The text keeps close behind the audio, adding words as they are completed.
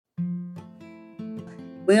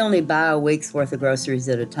We only buy a week's worth of groceries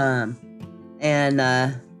at a time, and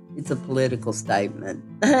it's a political statement.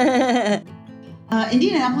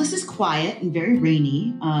 Indianapolis is quiet and very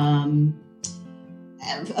rainy. A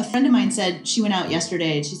friend of mine said she went out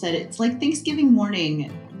yesterday and she said it's like Thanksgiving morning,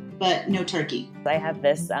 but no turkey. I have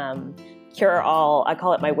this cure-all, I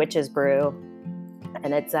call it my witch's brew,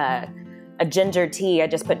 and it's a ginger tea. I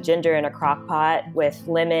just put ginger in a crock pot with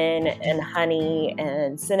lemon and honey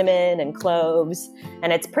and cinnamon and cloves,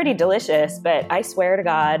 and it's pretty delicious, but I swear to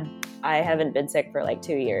God, I haven't been sick for like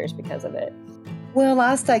 2 years because of it. Well,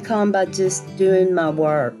 I stay calm by just doing my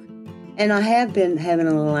work, and I have been having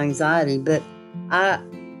a little anxiety, but I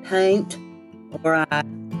paint or I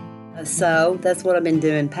sew. That's what I've been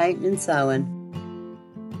doing, painting and sewing.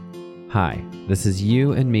 Hi, this is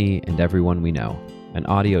You and Me and Everyone We Know, an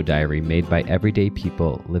audio diary made by everyday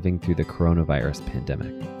people living through the coronavirus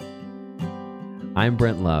pandemic. I'm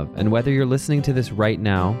Brent Love, and whether you're listening to this right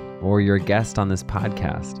now or you're a guest on this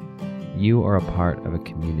podcast, you are a part of a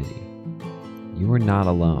community. You are not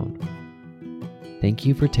alone. Thank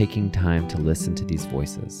you for taking time to listen to these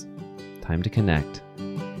voices, time to connect,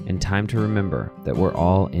 and time to remember that we're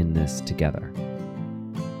all in this together.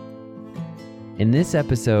 In this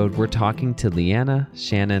episode, we're talking to Leanna,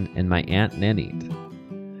 Shannon, and my Aunt Nanit.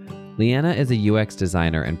 Leanna is a UX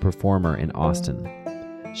designer and performer in Austin.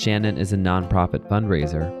 Shannon is a nonprofit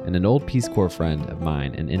fundraiser and an old Peace Corps friend of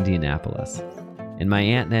mine in Indianapolis. And my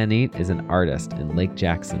Aunt Nanit is an artist in Lake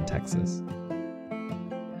Jackson, Texas.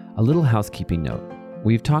 A little housekeeping note.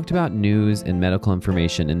 We've talked about news and medical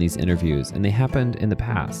information in these interviews, and they happened in the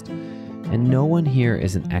past. And no one here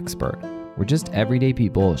is an expert. We're just everyday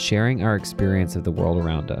people sharing our experience of the world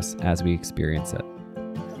around us as we experience it.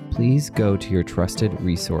 Please go to your trusted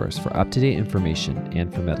resource for up-to-date information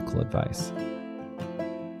and for medical advice.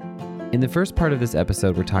 In the first part of this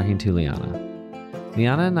episode, we're talking to Leanna.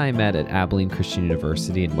 Leanna and I met at Abilene Christian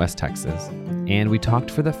University in West Texas, and we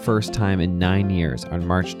talked for the first time in 9 years on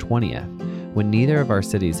March 20th, when neither of our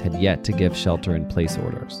cities had yet to give shelter-in-place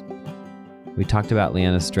orders. We talked about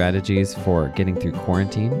Leanna's strategies for getting through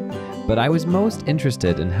quarantine, but I was most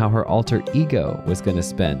interested in how her alter ego was going to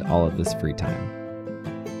spend all of this free time.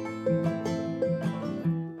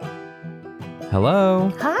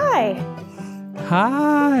 Hello. Hi.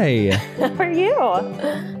 Hi. How are you?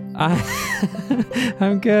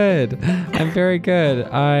 I'm good. I'm very good.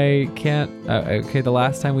 I can't... okay, the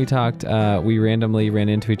last time we talked, we randomly ran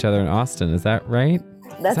into each other in Austin. Is that right?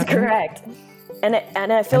 That's correct. Right?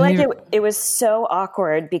 And I feel like it was so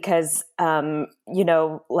awkward because,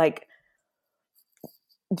 like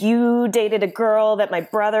you dated a girl that my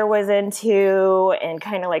brother was into and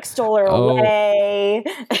kind of like stole her away.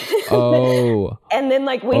 Oh. And then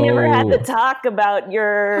like we never had to talk about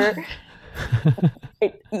your...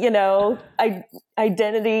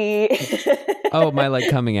 identity. Oh, my like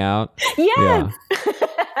coming out. Yes.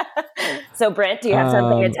 Yeah. So Brent, do you have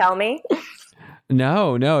something to tell me?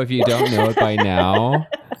 No. If you don't know it by now,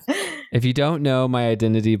 if you don't know my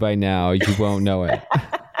identity by now, you won't know it.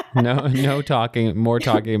 No talking, more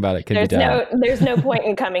talking about it can be done. There's no point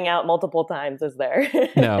in coming out multiple times, is there?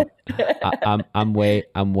 No, I'm way out.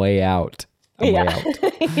 I'm way out. Yeah.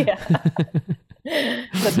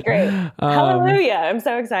 That's great. Hallelujah. I'm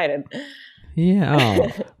so excited. Yeah. Oh,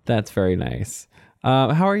 that's very nice.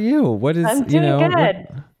 How are you? What is, I'm doing good.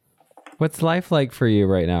 What's life like for you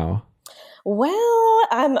right now? Well,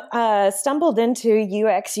 I'm stumbled into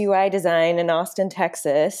UX UI design in Austin,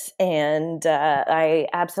 Texas, and I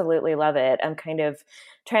absolutely love it. I'm kind of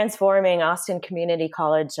transforming Austin Community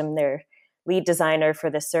College. I'm their lead designer for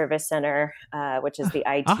the Service Center, which is the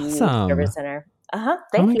IT Service Center.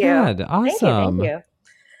 Thank you. God. Awesome. Thank you.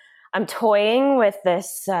 I'm toying with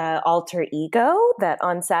this alter ego that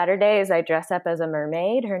on Saturdays I dress up as a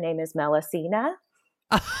mermaid. Her name is Melusina.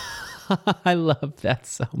 I love that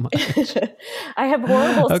so much. I have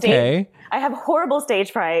horrible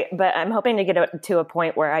stage fright, but I'm hoping to get to a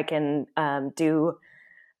point where I can do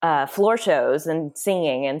floor shows and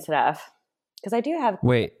singing and stuff. Because I do have.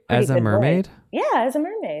 Wait, as a mermaid? Voice. Yeah, as a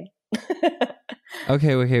mermaid.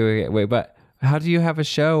 Okay. Wait, but how do you have a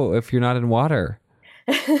show if you're not in water?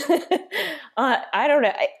 I don't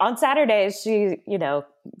know. On Saturdays, she,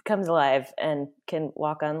 comes alive and can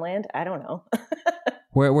walk on land. I don't know.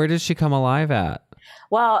 Where does she come alive at?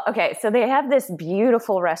 Well, okay. So they have this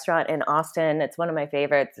beautiful restaurant in Austin. It's one of my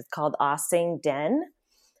favorites. It's called Ossing Den.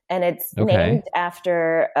 And it's named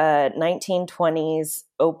after a 1920s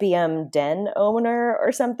opium den owner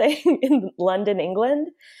or something in London, England.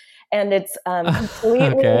 And it's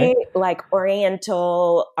completely like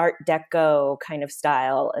Oriental Art Deco kind of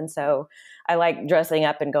style. And so I like dressing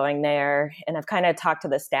up and going there. And I've kind of talked to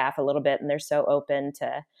the staff a little bit, and they're so open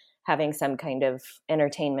to having some kind of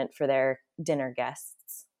entertainment for their dinner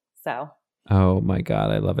guests. So. Oh my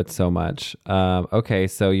God, I love it so much. Okay,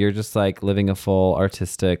 so you're just like living a full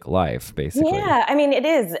artistic life, basically. Yeah, I mean, it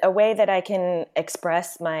is a way that I can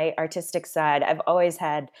express my artistic side. I've always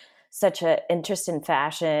had such an interest in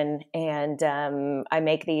fashion, and I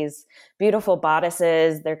make these beautiful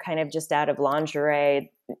bodices. They're kind of just out of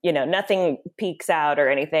lingerie. You know, nothing peeks out or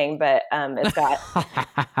anything, but it's got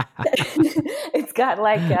it's got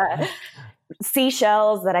like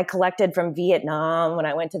seashells that I collected from Vietnam when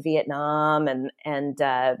I went to Vietnam, and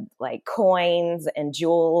like coins and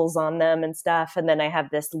jewels on them and stuff. And then I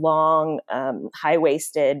have this long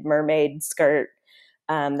high-waisted mermaid skirt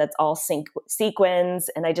that's all sequins.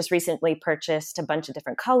 And I just recently purchased a bunch of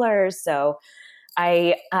different colors. So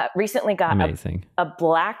I recently got a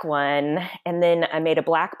black one, and then I made a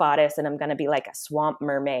black bodice, and I'm going to be like a swamp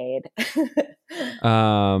mermaid.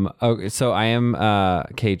 Okay, so I am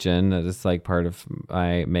Cajun. That is like part of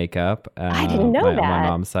my makeup. I didn't know that. My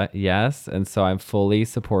mom's side, yes, and so I'm fully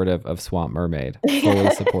supportive of Swamp Mermaid.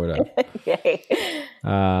 Fully supportive. Yay.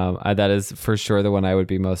 That is for sure the one I would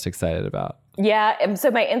be most excited about. Yeah, and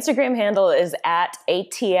so my Instagram handle is at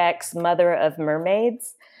ATX Mother of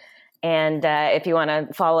Mermaids. And if you want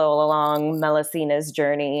to follow along Melisina's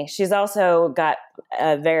journey, she's also got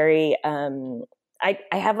a very, I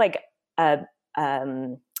have like a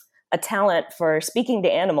talent for speaking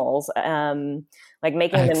to animals, like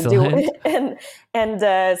making Excellent. them do it. And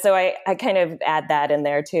so I kind of add that in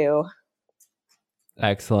there too.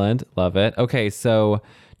 Excellent. Love it. Okay. So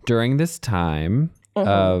during this time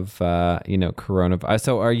of, coronavirus,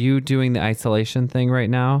 so are you doing the isolation thing right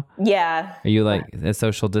now? Yeah. Are you like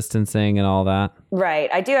social distancing and all that? Right.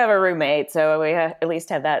 I do have a roommate, so we at least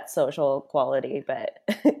have that social quality, but.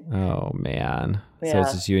 Oh man. Yeah. So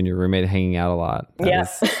it's just you and your roommate hanging out a lot.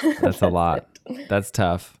 That's a lot. That's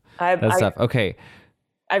tough. That's tough. Okay.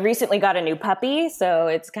 I recently got a new puppy, so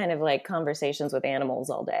it's kind of like conversations with animals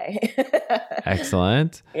all day.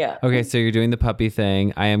 Excellent. Yeah. Okay, so you're doing the puppy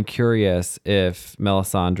thing. I am curious if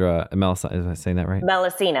Melisina, am I saying that right?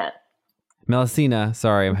 Melisina,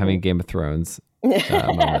 sorry, I'm having a Game of Thrones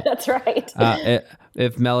moment. That's right.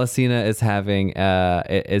 If Melisina is having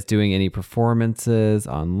is doing any performances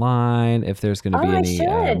online, if there's going to be any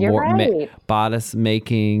more bodice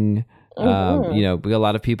making. A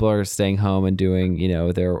lot of people are staying home and doing,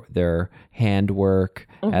 their handwork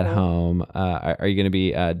at home. Are you going to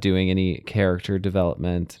be doing any character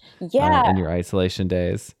development in your isolation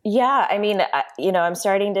days? Yeah. I mean, I'm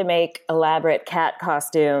starting to make elaborate cat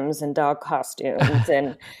costumes and dog costumes.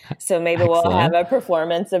 And so maybe we'll have a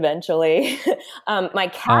performance eventually.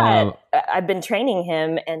 My cat, I've been training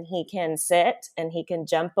him, and he can sit and he can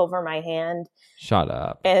jump over my hand. Shut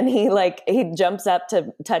up. And he jumps up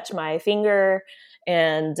to touch my finger.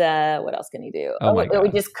 And what else can he do?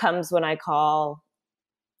 It just comes when I call.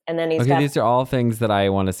 And then these are all things that I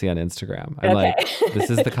want to see on Instagram. I'm like, this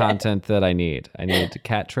is the content that I need. I need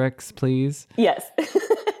cat tricks, please. Yes.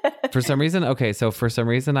 For some reason,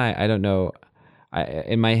 I don't know.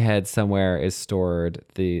 In my head somewhere is stored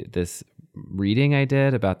this reading I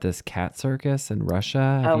did about this cat circus in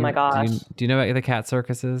Russia. My gosh. Do you know about the cat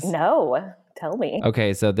circuses? No. Tell me.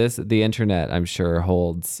 Okay, so the internet, I'm sure,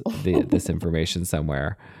 holds this information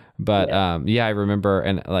somewhere. But I remember,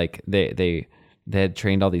 and like they had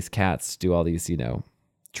trained all these cats to do all these,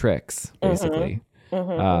 tricks, basically.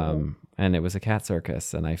 And it was a cat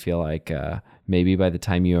circus. And I feel like maybe by the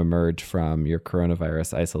time you emerge from your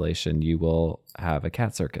coronavirus isolation, you will have a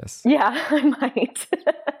cat circus. Yeah, I might.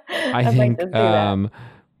 I think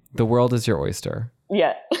the world is your oyster.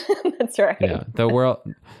 Yeah, that's right. Yeah, the world.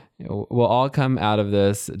 We'll all come out of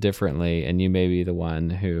this differently, and you may be the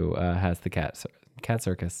one who has the cat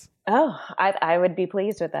circus. Oh, I would be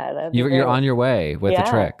pleased with that. You're on your way with the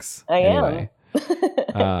tricks. I anyway.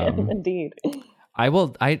 am. Indeed. I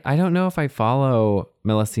will. I don't know if I follow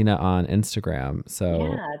Melisina on Instagram,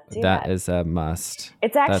 so that is a must.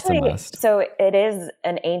 It's actually so. It is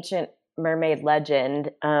an ancient mermaid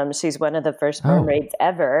legend. She's one of the first mermaids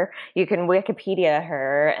ever. You can Wikipedia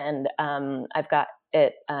her, and I've got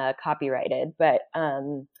it copyrighted, but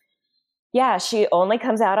she only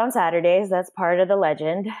comes out on Saturdays. That's part of the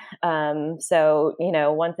legend. So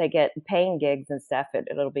once I get paying gigs and stuff,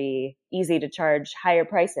 it'll be easy to charge higher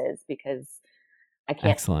prices because I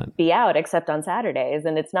can't be out except on Saturdays.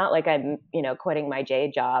 And it's not like I'm quitting my day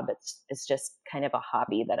job. It's just kind of a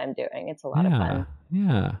hobby that I'm doing. It's a lot of fun.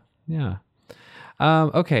 Yeah.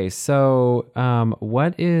 Okay, so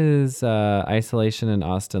what is isolation in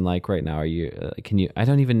Austin like right now? Are you I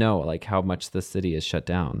don't even know like how much the city is shut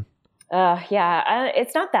down.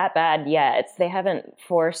 It's not that bad yet. They haven't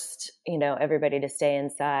forced, everybody to stay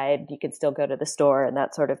inside. You can still go to the store and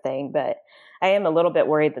that sort of thing. But I am a little bit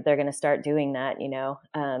worried that they're going to start doing that,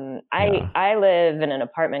 I live in an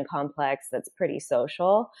apartment complex that's pretty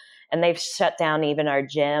social, and they've shut down even our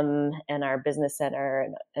gym and our business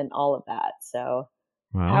center and all of that. So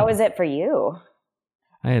How is it for you?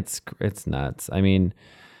 It's nuts. I mean,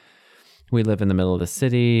 we live in the middle of the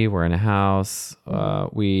city. We're in a house.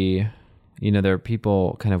 There are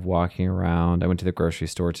people kind of walking around. I went to the grocery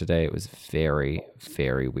store today. It was very,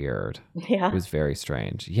 very weird. Yeah. It was very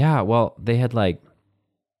strange. Yeah. Well, they had like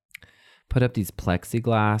put up these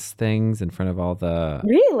plexiglass things in front of all the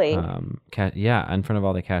really in front of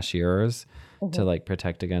all the cashiers to like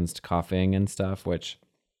protect against coughing and stuff, which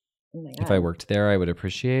if I worked there I would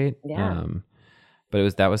appreciate.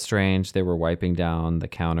 But that was strange. They were wiping down the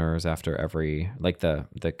counters after every, like the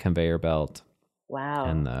conveyor belt. Wow.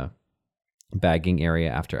 And the bagging area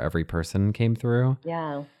after every person came through.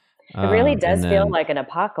 Yeah. It really does feel like an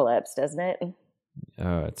apocalypse, doesn't it?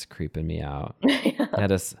 Oh, it's creeping me out.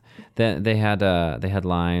 They had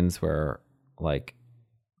lines where like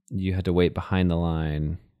you had to wait behind the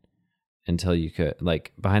line until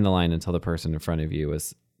the person in front of you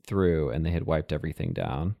was through and they had wiped everything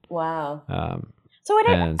down. Wow. I'm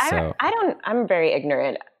very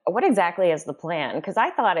ignorant. What exactly is the plan? Because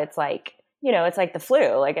I thought it's like, it's like the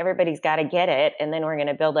flu, like everybody's got to get it and then we're going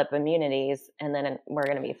to build up immunities and then we're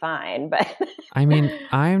going to be fine. But I mean,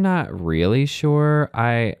 I'm not really sure.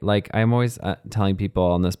 I'm always telling people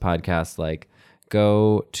on this podcast, like,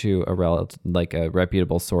 go to a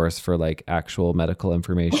reputable source for like actual medical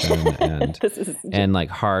information and like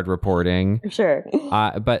hard reporting. Sure.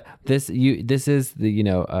 But this is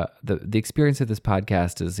the experience of this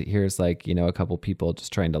podcast is here's like, a couple people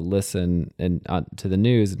just trying to listen to the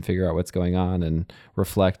news and figure out what's going on and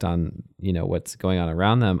reflect on, what's going on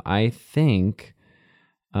around them. I think,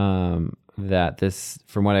 that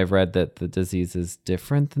from what I've read, that the disease is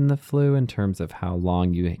different than the flu in terms of how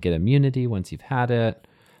long you get immunity once you've had it.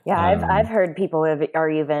 Yeah, I've heard people are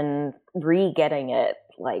even re-getting it.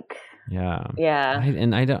 Like, yeah.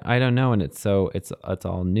 I don't know, and it's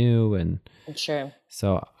all new, and sure.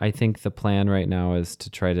 So I think the plan right now is to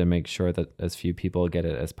try to make sure that as few people get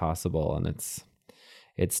it as possible, and it's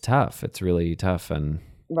tough. It's really tough, and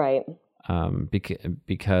right.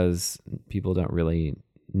 Because people don't really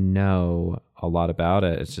know a lot about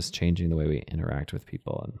it. It's just changing the way we interact with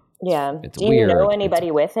people, and it's do you weird. Know anybody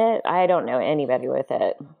with it? I don't know anybody with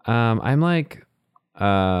it. I'm like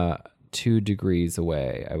 2 degrees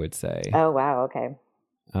away, I would say. Oh wow, okay.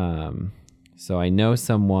 So I know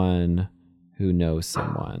someone who knows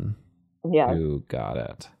someone who got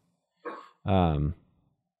it.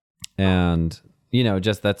 And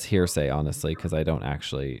just that's hearsay, honestly, because I don't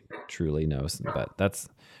actually truly know, but that's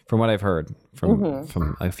from what I've heard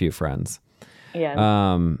from a few friends.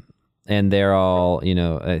 Yeah. And they're all,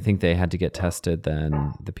 I think they had to get tested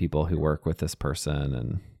then, the people who work with this person.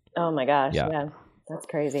 And oh my gosh. Yeah. That's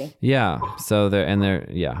crazy. Yeah. So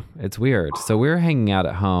it's weird. So we're hanging out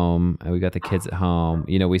at home and we got the kids at home.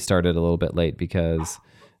 We started a little bit late because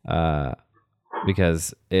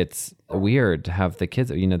it's weird to have the kids,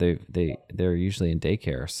 they're usually in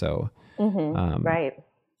daycare. So, right.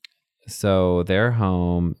 So they're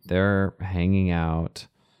home, they're hanging out.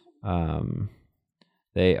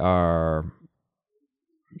 They are,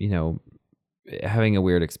 having a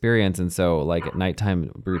weird experience. And so like at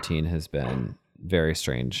nighttime routine has been very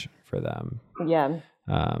strange for them. Yeah.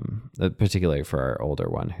 Particularly for our older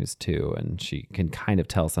one who's 2, and she can kind of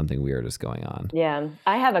tell something weird is going on. Yeah.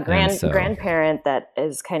 I have a grandparent that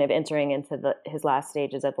is kind of entering into his last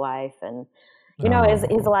stages of life, and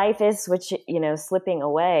his life is slipping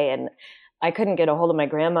away, and I couldn't get a hold of my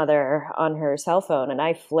grandmother on her cell phone, and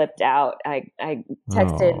I flipped out. I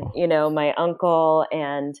texted, my uncle,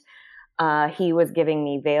 and he was giving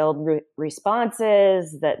me veiled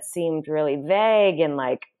responses that seemed really vague, and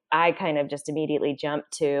like I kind of just immediately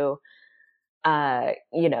jumped to,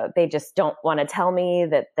 they just don't want to tell me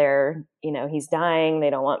that he's dying. They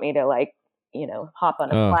don't want me to hop on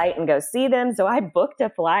a flight and go see them. So I booked a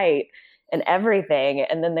flight and everything.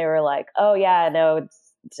 And then they were like, oh yeah, no,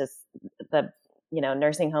 it's just the,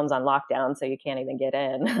 nursing home's on lockdown, so you can't even get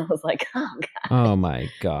in. I was like, oh God. Oh my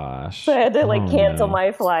gosh. So I had to cancel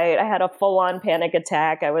my flight. I had a full on panic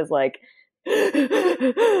attack. I was like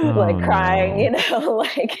crying, it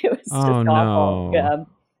was just awful. Yeah.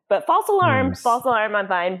 But false alarm, I'm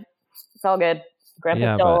fine. It's all good.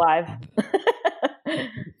 Grandpa's still alive.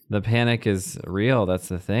 The panic is real. That's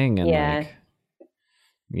the thing. And like,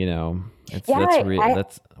 you know, that's one of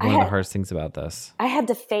the hardest things about this. I had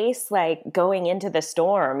to face like going into the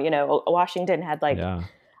storm, you know, Washington had like,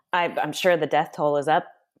 I'm sure the death toll is up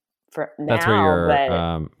for now. That's where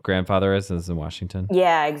your grandfather is in Washington.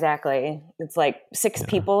 Yeah, exactly. It's like 6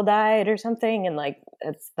 people died or something. And like,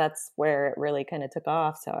 that's where it really kind of took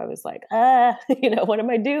off. So I was like, you know, what am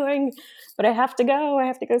I doing? But I have to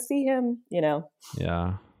go see him, you know?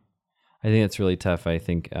 Yeah. I think it's really tough. I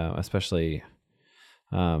think, especially,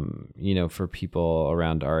 you know, for people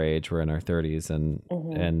around our age, we're in our 30s,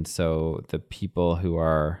 and so the people who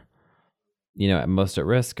are, you know, most at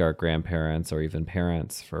risk are grandparents or even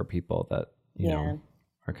parents for people that, you know,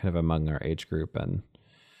 are kind of among our age group. And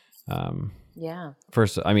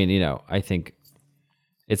first, I mean, you know, I think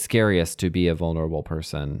it's scariest to be a vulnerable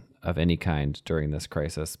person of any kind during this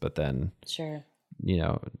crisis, but then you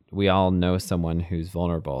know, we all know someone who's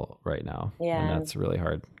vulnerable right now. Yeah. And that's really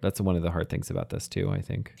hard. That's one of the hard things about this too, I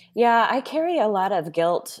think. Yeah. I carry a lot of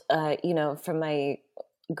guilt, you know, from my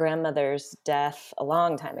grandmother's death a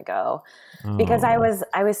long time ago, because I was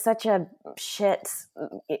such a shit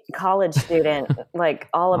college student, like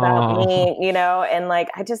all about me, you know, and like,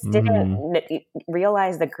 I just didn't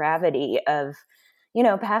realize the gravity of, you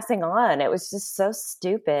know, passing on. It was just so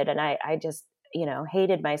stupid. And I just, you know,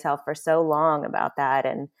 hated myself for so long about that.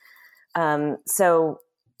 And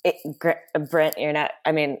Brent, you're not,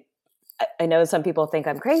 I mean, I know some people think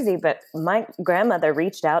I'm crazy, but my grandmother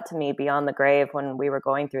reached out to me beyond the grave when we were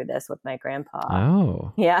going through this with my grandpa.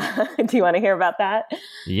 Oh. Yeah. Do you want to hear about that?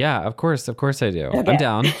 Yeah, of course. Of course I do. Okay.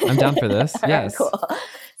 I'm down for this. Yes. Right, cool.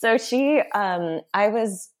 So I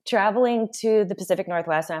was traveling to the Pacific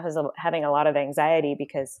Northwest, and I was having a lot of anxiety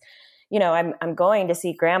because, you know, I'm going to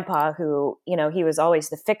see grandpa who, you know, he was always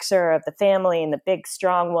the fixer of the family and the big,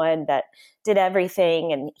 strong one that did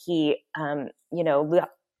everything. And he, you know,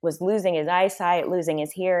 was losing his eyesight, losing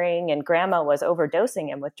his hearing, and grandma was overdosing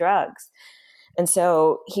him with drugs. And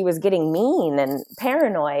so he was getting mean and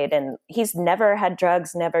paranoid, and he's never had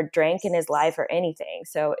drugs, never drank in his life or anything.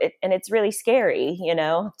 So it's really scary, you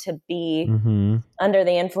know, to be under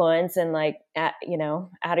the influence and like, you know,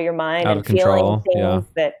 out of your mind out and of control. Feeling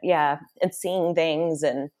things and seeing things.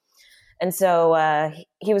 And so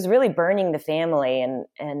he was really burning the family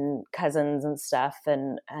and cousins and stuff,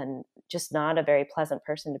 and just not a very pleasant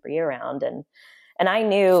person to be around. And I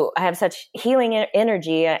knew I have such healing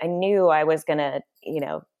energy. I knew I was going to, you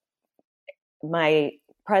know, my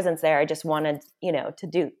presence there, I just wanted, you know,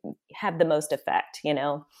 have the most effect, you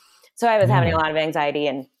know? So I was having a lot of anxiety,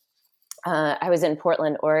 and I was in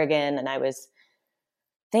Portland, Oregon, and I was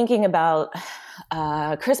thinking about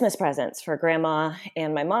Christmas presents for grandma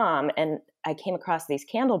and my mom. And I came across these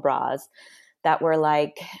candle bras that were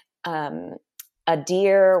like a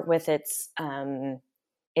deer with its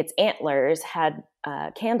antlers had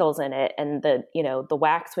candles in it, and the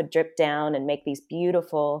wax would drip down and make these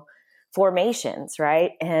beautiful formations,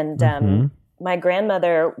 right? And my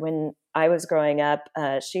grandmother, when I was growing up,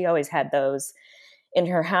 she always had those in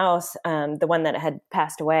her house, the one that had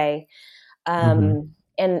passed away.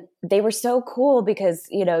 And they were so cool because,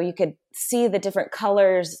 you know, you could see the different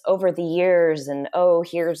colors over the years, and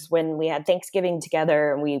here's when we had Thanksgiving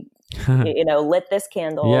together and we, you know, lit this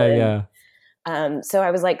candle. So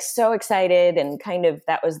I was like so excited, and kind of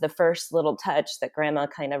that was the first little touch that grandma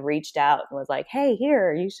kind of reached out and was like, hey,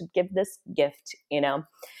 here, you should give this gift, you know?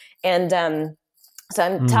 And so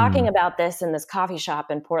I'm talking about this in this coffee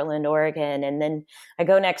shop in Portland, Oregon. And then I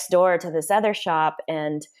go next door to this other shop,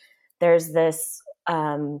 and there's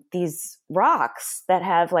these rocks that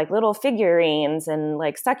have like little figurines and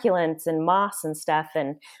like succulents and moss and stuff.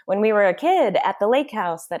 And when we were a kid at the lake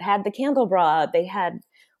house that had the candle bra,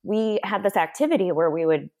 we had this activity where we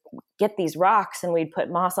would get these rocks and we'd put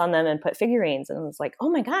moss on them and put figurines. And it was like, oh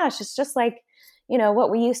my gosh, it's just like, you know, what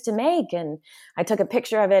we used to make. And I took a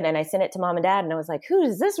picture of it and I sent it to mom and dad, and I was like, who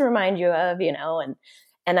does this remind you of? You know,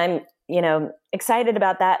 and I'm, you know, excited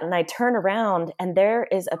about that. And I turn around and there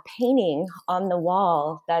is a painting on the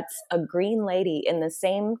wall that's a green lady in the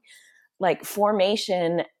same like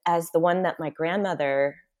formation as the one that my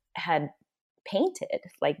grandmother had painted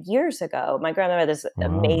like years ago. My grandmother, this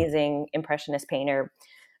amazing impressionist painter,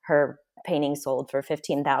 her painting sold for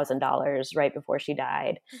 $15,000 right before she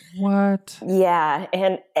died. What? Yeah.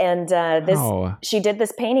 And she did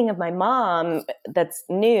this painting of my mom that's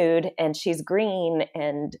nude, and she's green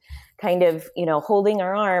and kind of, you know, holding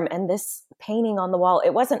her arm, and this painting on the wall,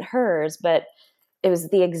 it wasn't hers, but it was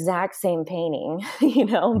the exact same painting, you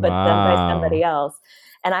know, but done by somebody else.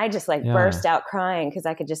 And I just like burst out crying because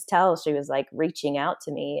I could just tell she was like reaching out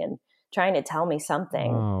to me and trying to tell me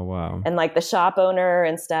something. Oh, wow. And like the shop owner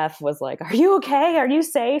and stuff was like, "Are you okay? Are you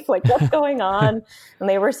safe? Like, what's going on?" And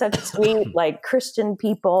they were such sweet, like Christian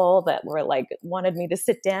people that were like, wanted me to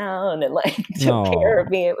sit down and like took care of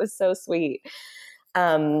me. It was so sweet.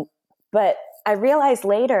 But I realized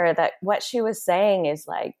later that what she was saying is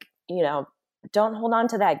like, don't hold on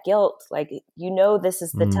to that guilt. Like, this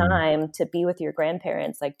is the time to be with your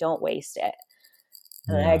grandparents. Like, don't waste it.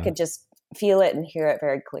 And I could just feel it and hear it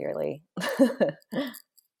very clearly.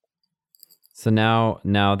 So now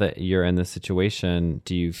that you're in this situation,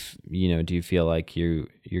 do you feel like you're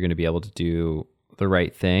going to be able to do the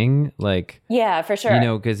right thing? Like, yeah, for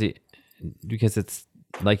sure. Because it's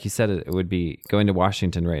like you said, it would be going to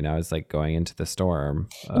Washington right now is like going into the storm.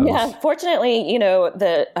 Yeah. Fortunately,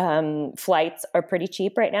 the flights are pretty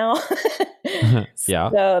cheap right now. Yeah.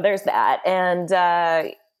 So there's that. And,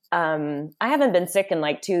 I haven't been sick in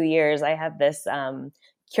like 2 years. I have this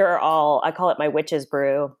cure all. I call it my witch's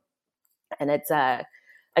brew, and it's a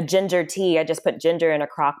ginger tea. I just put ginger in a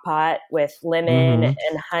crock pot with lemon and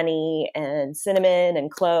honey and cinnamon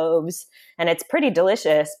and cloves, and it's pretty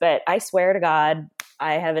delicious. But I swear to God,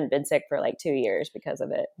 I haven't been sick for like 2 years because of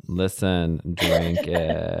it. Listen, drink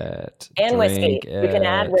it. And whiskey. We can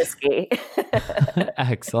add whiskey.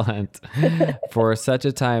 Excellent. For such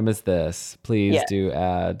a time as this, please do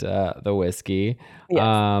add the whiskey.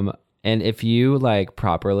 Yes. And if you like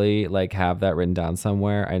properly like have that written down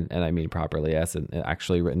somewhere, and I mean properly as in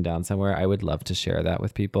actually written down somewhere, I would love to share that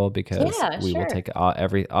with people because we will take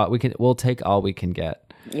we'll take all we can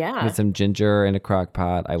get. Yeah. With some ginger in a crock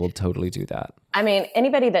pot, I will totally do that. I mean,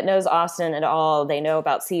 anybody that knows Austin at all, they know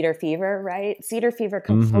about cedar fever, right? Cedar fever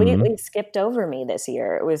completely skipped over me this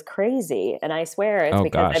year. It was crazy. And I swear it's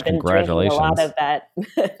because I've been drinking a lot of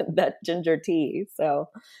that ginger tea. So,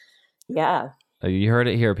 yeah. You heard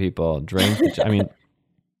it here, people. Drink. I mean,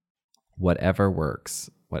 whatever works.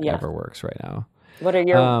 Whatever works right now. What are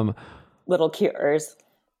your little cures?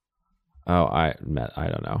 Oh, I don't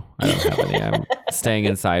know. I don't have any. I'm staying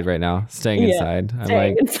inside right now. Staying inside.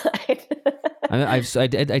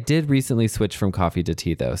 I did recently switch from coffee to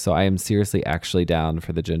tea though, so I am seriously actually down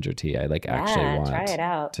for the ginger tea. I actually want try it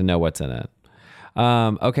out. to know what's in it.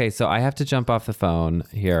 Okay, so I have to jump off the phone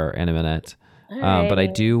here in a minute. But I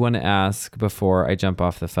do want to ask before I jump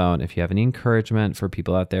off the phone if you have any encouragement for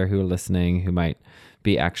people out there who are listening who might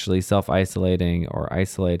be actually self-isolating or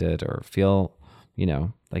isolated or feel,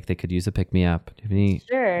 like they could use a pick-me-up. Do you have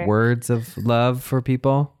any words of love for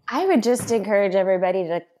people? I would just encourage everybody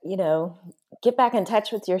to, get back in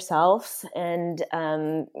touch with yourselves and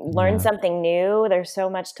learn something new. There's so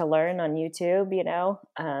much to learn on YouTube,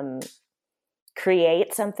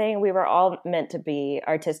 create something. We were all meant to be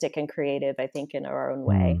artistic and creative, I think, in our own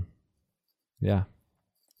way. Yeah.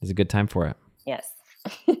 It's a good time for it. Yes.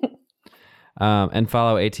 And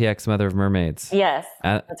follow ATX Mother of Mermaids. Yes,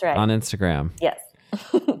 that's right. On Instagram. Yes.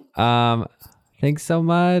 Thanks so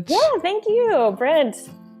much. Yeah, thank you, Brent.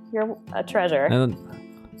 You're a treasure.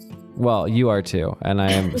 Well, you are too. And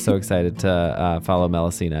I am so excited to follow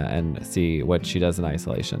Melisina and see what she does in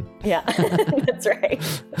isolation. Yeah, that's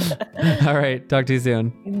right. All right. Talk to you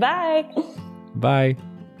soon. Bye. Bye.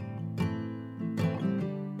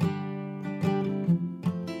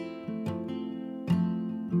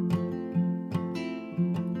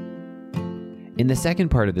 In the second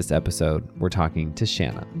part of this episode, we're talking to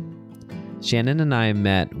Shannon. Shannon and I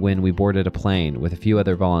met when we boarded a plane with a few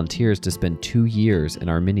other volunteers to spend 2 years in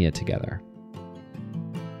Armenia together.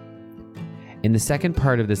 In the second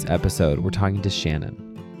part of this episode, we're talking to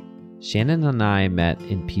Shannon. Shannon and I met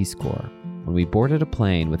in Peace Corps when we boarded a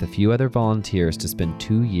plane with a few other volunteers to spend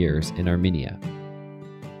 2 years in Armenia.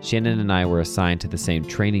 Shannon and I were assigned to the same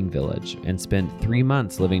training village and spent 3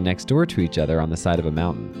 months living next door to each other on the side of a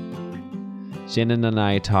mountain. Shannon and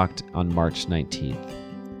I talked on March 19th.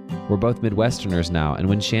 We're both Midwesterners now, and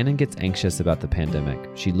when Shannon gets anxious about the pandemic,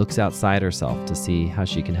 she looks outside herself to see how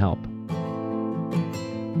she can help.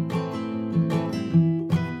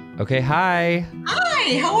 Okay, hi.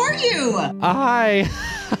 Hi, how are you? Hi.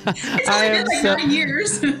 It's only been like 9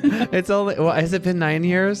 years. It's only, has it been 9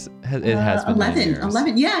 years? It has been 11. 9 years.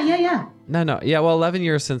 11, yeah. No. Yeah, well, 11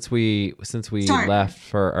 years since we left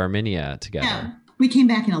for Armenia together. Yeah, we came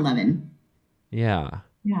back in 11. Yeah.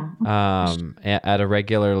 Yeah. At a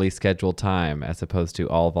regularly scheduled time as opposed to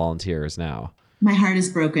all volunteers now. My heart is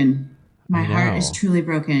broken. My heart is truly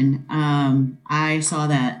broken. I saw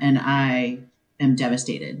that and I am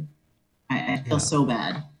devastated. I feel so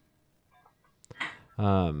bad.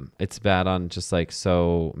 It's bad on just like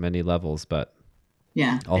so many levels, but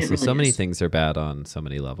yeah, also really so many is. things are bad on so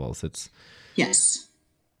many levels. Yes.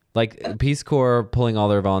 Like Peace Corps pulling all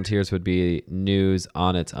their volunteers would be news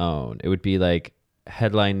on its own. It would be like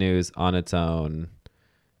headline news on its own,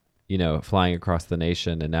 flying across the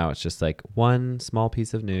nation. And now it's just like one small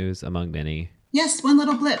piece of news among many. Yes, one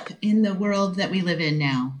little blip in the world that we live in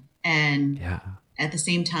now. And at the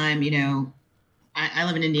same time, I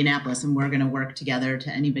live in Indianapolis, and we're going to work together to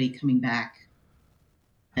anybody coming back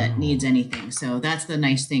that needs anything. So that's the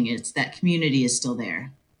nice thing. It's that community is still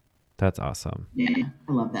there. That's awesome. Yeah,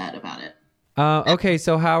 I love that about it. Okay,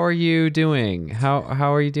 so how are you doing? How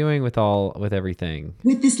are you doing with everything?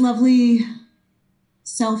 With this lovely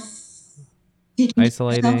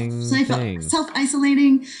isolating thing.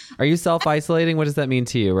 Self-isolating. Are you self-isolating? What does that mean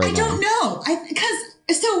to you right now? I don't know.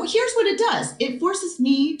 So here's what it does. It forces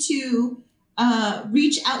me to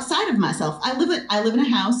reach outside of myself. I live in a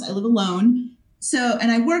house. I live alone. So,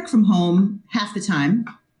 and I work from home half the time.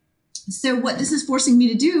 So what this is forcing me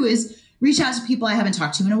to do is reach out to people I haven't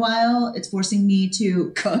talked to in a while. It's forcing me to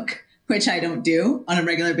cook, which I don't do on a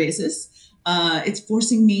regular basis. It's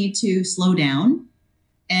forcing me to slow down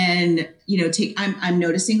and, I'm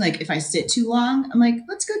noticing, like, if I sit too long, I'm like,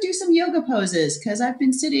 let's go do some yoga poses because I've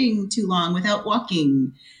been sitting too long without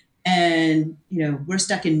walking. And, we're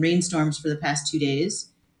stuck in rainstorms for the past 2 days,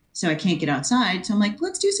 so I can't get outside. So I'm like,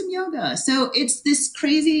 let's do some yoga. So it's this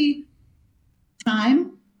crazy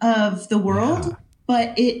time of the world,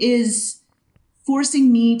 but it is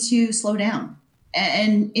forcing me to slow down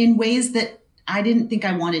and in ways that I didn't think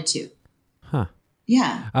I wanted to. Huh.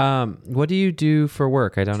 Yeah. What do you do for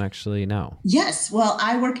work? I don't actually know. Yes. Well,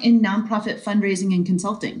 I work in nonprofit fundraising and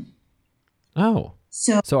consulting. Oh.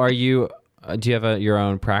 So are you, do you have your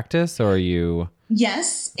own practice, or are you?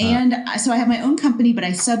 Yes. And so I have my own company, but I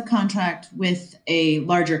subcontract with a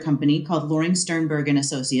larger company called Loring Sternberg and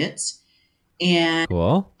Associates. And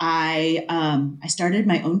cool. I started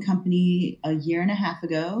my own company a year and a half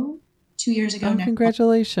ago, 2 years ago. Oh,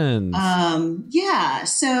 congratulations. Yeah.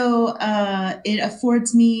 So it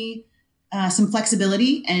affords me some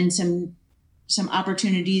flexibility and some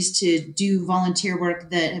opportunities to do volunteer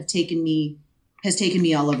work that has taken me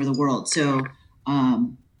all over the world. So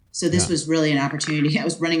this was really an opportunity. I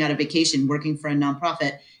was running out of vacation working for a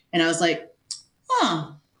nonprofit, and I was like,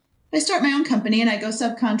 if I start my own company and I go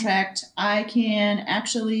subcontract, I can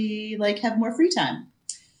actually have more free time.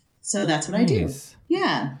 So that's what I do.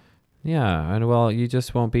 Yeah. Yeah. And well, you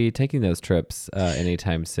just won't be taking those trips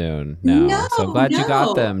anytime soon. No. So I'm glad you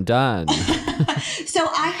got them done. So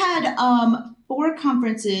I had 4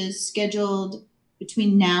 conferences scheduled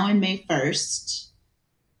between now and May 1st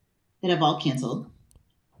that have all canceled.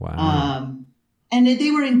 Wow. And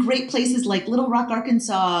they were in great places like Little Rock,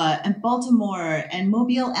 Arkansas, and Baltimore, and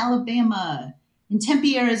Mobile, Alabama, and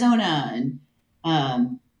Tempe, Arizona,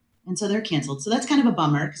 and so they're canceled. So that's kind of a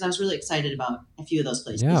bummer because I was really excited about a few of those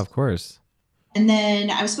places. Yeah, of course. And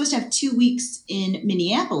then I was supposed to have 2 weeks in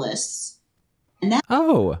Minneapolis, and that.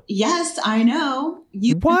 Oh. Yes, I know.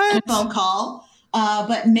 You got a phone call,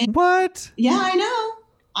 but what? Yeah, I know.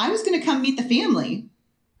 I was going to come meet the family.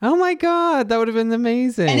 Oh my God, that would have been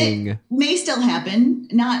amazing. And it may still happen,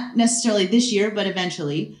 not necessarily this year, but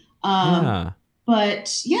eventually.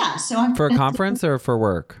 But yeah, so I'm for a conference or for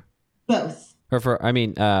work? Both. Or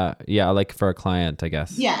like for a client, I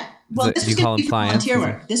guess. Yeah. Well, this was going to be volunteer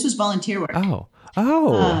work. This was volunteer work. Oh.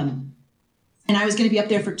 And I was going to be up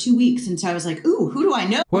there for 2 weeks, and so I was like, "Ooh, who do I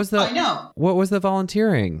know? I know." What was the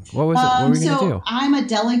volunteering? What was it? What were you going to do? I'm a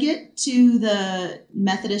delegate to the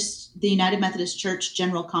United Methodist Church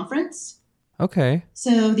General Conference. Okay.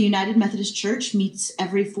 So the United Methodist Church meets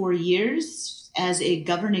every 4 years as a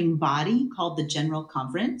governing body called the General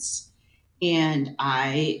Conference, and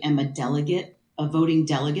I am a voting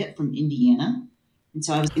delegate from Indiana, and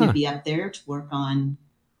so I was going to be up there to work on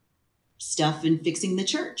stuff and fixing the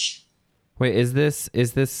church. Wait, is this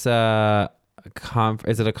is it a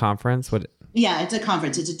conference? What? Yeah, it's a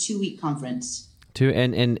conference. It's a 2-week conference.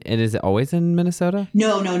 And is it always in Minnesota?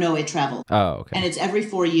 No, it traveled. Oh, okay. And it's every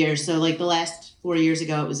 4 years. So the last 4 years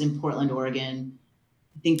ago, it was in Portland, Oregon.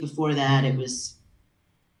 I think before that it was,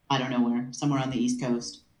 I don't know where, somewhere on the East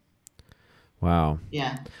Coast. Wow.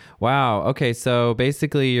 Yeah. Wow. Okay. So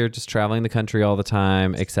basically you're just traveling the country all the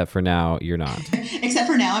time, except for now you're not. Except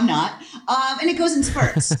for now I'm not. And it goes in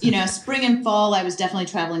spurts. Spring and fall, I was definitely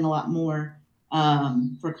traveling a lot more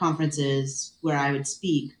for conferences where I would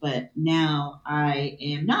speak. But now I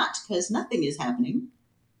am not because nothing is happening.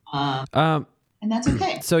 And that's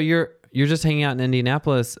okay. So you're just hanging out in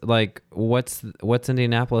Indianapolis. Like what's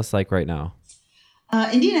Indianapolis like right now?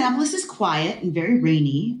 Indianapolis is quiet and very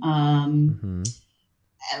rainy. A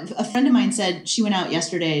friend of mine said she went out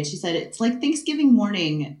yesterday and she said it's like Thanksgiving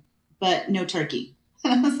morning, but no turkey.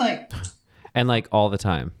 And I was like, And like all the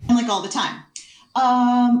time. all the time.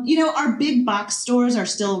 Our big box stores are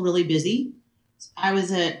still really busy. I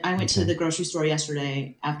went to the grocery store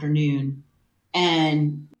yesterday afternoon,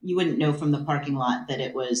 and you wouldn't know from the parking lot that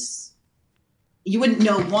you wouldn't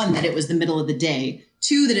know, one, that it was the middle of the day,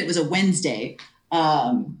 two, that it was a Wednesday,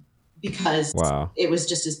 because it was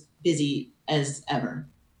just as busy as ever.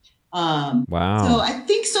 Wow. So I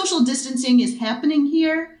think social distancing is happening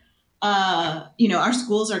here. Our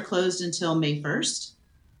schools are closed until May 1st.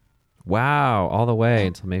 Wow. All the way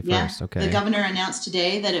until May 1st. Yeah. Okay. The governor announced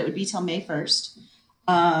today that it would be till May 1st.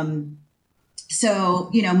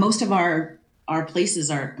 Most of our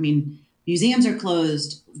places museums are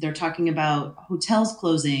closed. They're talking about hotels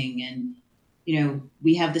closing, and,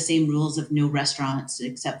 we have the same rules of no restaurants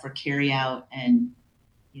except for carry out and,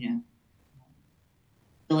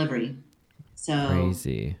 delivery. So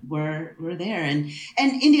crazy. We're there. And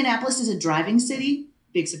Indianapolis is a driving city.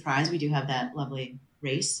 Big surprise. We do have that lovely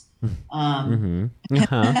race. Uh-huh.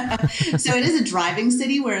 So it is a driving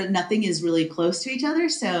city where nothing is really close to each other.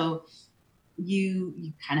 So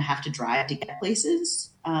you kind of have to drive to get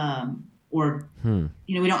places. We don't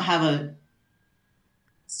have a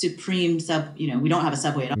supreme we don't have a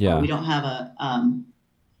subway at all. Yeah. We don't have a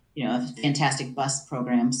fantastic bus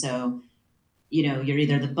program. So, you're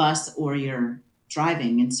either the bus or you're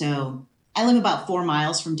driving. And so I live about 4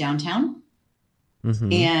 miles from downtown,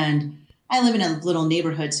 and I live in a little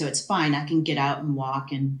neighborhood, so it's fine. I can get out and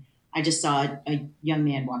walk. And I just saw a young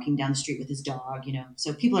man walking down the street with his dog,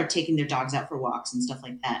 so people are taking their dogs out for walks and stuff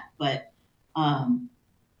like that. But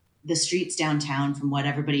the streets downtown, from what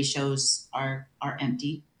everybody shows, are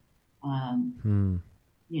empty.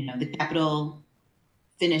 The Capitol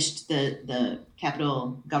finished, the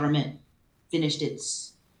Capitol government finished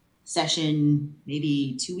its session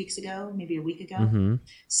maybe 2 weeks ago, maybe a week ago.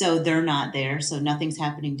 So they're not there. So nothing's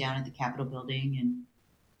happening down at the Capitol building. And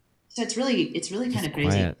so it's really kind of crazy.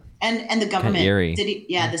 Quiet. And the government, eerie.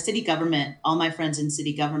 the city government, all my friends in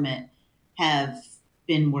city government have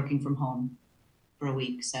been working from home for a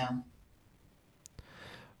week. So.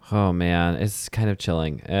 Oh man, it's kind of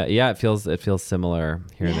chilling. It feels similar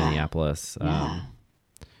here in Minneapolis.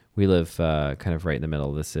 We live kind of right in the middle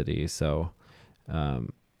of the city. So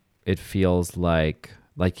it feels like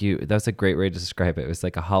that's a great way to describe it. It was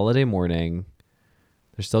like a holiday morning.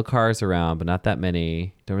 There's still cars around, but not that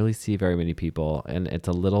many. Don't really see very many people. And it's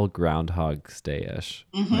a little Groundhog Day-ish.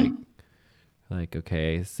 Like,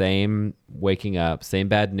 okay, same waking up, same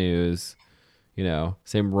bad news,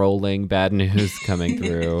 same rolling bad news coming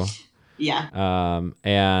through.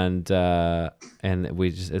 And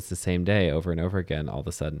it's the same day over and over again all of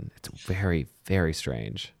a sudden. It's very, very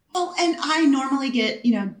strange. Oh, and I normally get,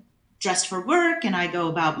 dressed for work, and I go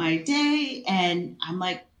about my day, and I'm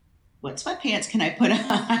like, what sweatpants can I put on?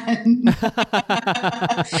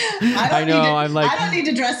 I don't need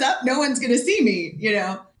to dress up. No one's going to see me,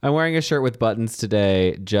 I'm wearing a shirt with buttons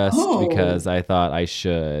today just because I thought I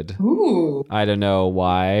should. Ooh. I don't know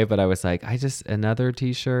why, but I was like, another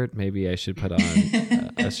t-shirt. Maybe I should put on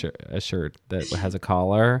a shirt that has a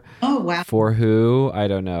collar. Oh, wow. For who? I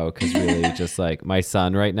don't know. Because really just like my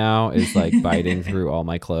son right now is like biting through all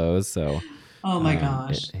my clothes. So, oh my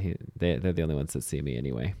gosh. They're the only ones that see me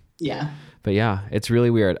anyway. Yeah. But yeah, it's really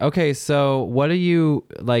weird. Okay. So what are you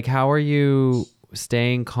like? How are you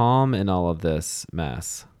staying calm in all of this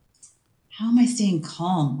mess? How am I staying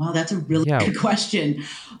calm? Wow, that's a really good question.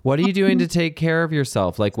 What are you doing to take care of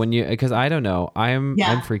yourself? Like because I don't know, I'm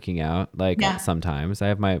freaking out. Sometimes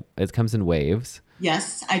it comes in waves.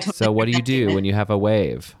 Yes, I totally. So what do you do when you have a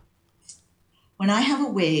wave? When I have a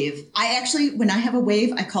wave,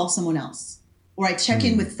 I call someone else, or I check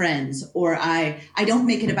in with friends, or I don't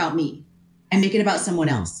make it about me. I make it about someone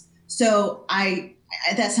else. So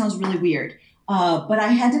that sounds really weird. But I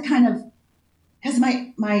had to kind of, because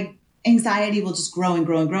my anxiety will just grow and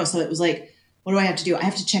grow and grow. So it was like, what do I have to do? I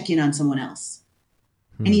have to check in on someone else.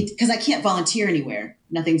 Because I can't volunteer anywhere.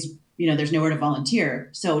 Nothing's, there's nowhere to volunteer.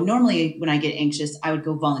 So normally when I get anxious, I would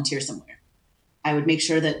go volunteer somewhere. I would make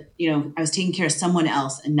sure that, I was taking care of someone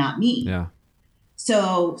else and not me. Yeah.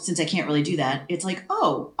 So since I can't really do that, it's like,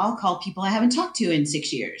 I'll call people I haven't talked to in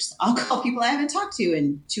 6 years. I'll call people I haven't talked to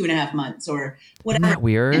in 2.5 months or whatever. Isn't that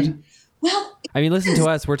weird? And, listen to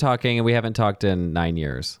us. We're talking and we haven't talked in 9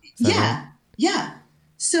 years. Yeah.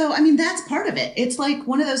 So, that's part of it. It's like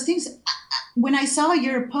one of those things. When I saw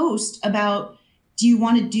your post about, do you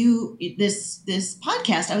want to do this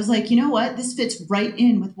podcast? I was like, you know what? This fits right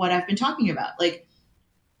in with what I've been talking about. Like,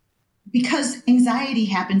 because anxiety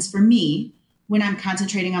happens for me when I'm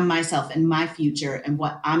concentrating on myself and my future and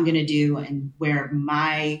what I'm going to do and where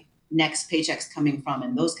my next paycheck's coming from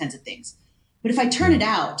and those kinds of things. But if I turn it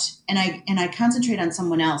out and I concentrate on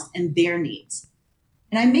someone else and their needs,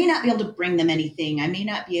 and I may not be able to bring them anything, I may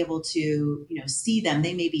not be able to, see them.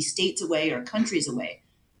 They may be states away or countries away.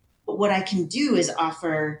 But what I can do is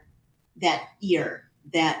offer that ear,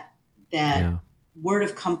 that word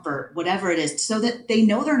of comfort, whatever it is, so that they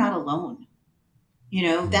know they're not alone.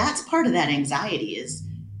 That's part of that anxiety is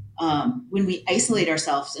when we isolate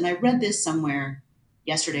ourselves. And I read this somewhere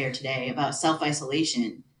yesterday or today about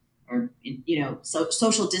self-isolation or,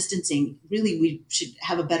 social distancing. Really, we should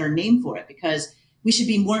have a better name for it because we should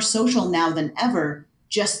be more social now than ever,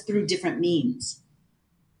 just through different means,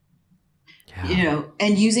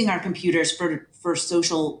 and using our computers for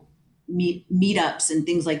social meetups and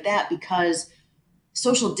things like that, because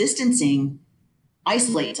social distancing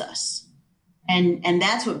isolates us. And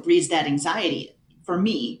that's what breeds that anxiety for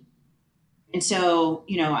me. And so,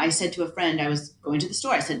 I said to a friend, I was going to the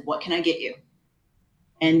store, I said, what can I get you?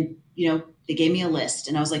 And, they gave me a list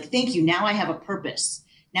and I was like, thank you. Now I have a purpose.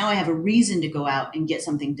 Now I have a reason to go out and get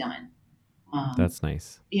something done. That's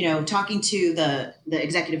nice. Talking to the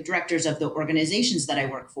executive directors of the organizations that I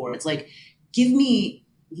work for, it's like, give me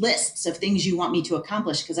lists of things you want me to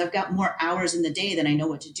accomplish because I've got more hours in the day than I know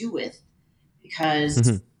what to do with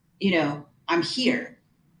because, I'm here.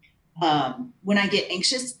 When I get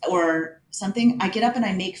anxious or something, I get up and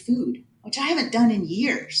I make food, which I haven't done in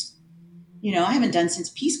years. I haven't done since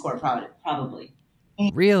Peace Corps probably.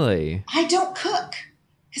 And really? I don't cook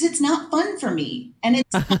because it's not fun for me and it's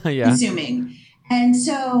consuming. And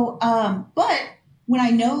so, but when I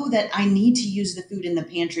know that I need to use the food in the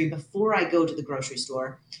pantry before I go to the grocery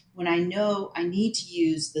store, when I know I need to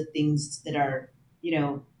use the things that are,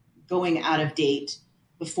 going out of date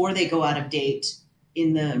before they go out of date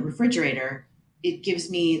in the refrigerator, it gives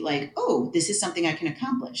me like, oh, this is something I can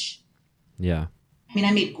accomplish. Yeah. I mean,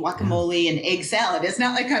 I made guacamole and egg salad. It's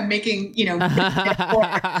not like I'm making,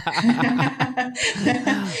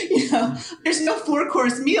 there's no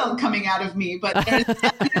 4-course meal coming out of me, but there's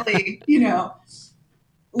definitely,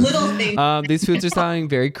 little things. These foods are sounding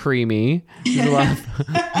very creamy. There's a lot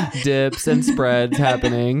of dips and spreads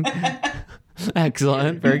happening.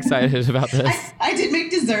 Excellent. Very excited about this. I did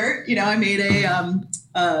make dessert. I made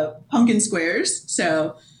a pumpkin squares.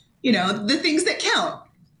 So, the things that count.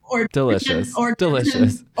 Or delicious. Or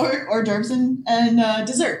delicious. Hors d'oeuvres and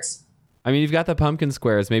desserts. I mean, you've got the pumpkin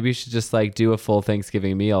squares. Maybe you should just do a full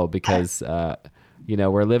Thanksgiving meal because,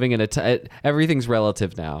 we're living in everything's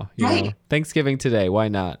relative now. You know? Thanksgiving today. Why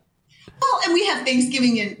not? Well, and we have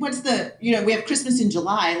Thanksgiving we have Christmas in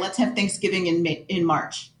July. Let's have Thanksgiving in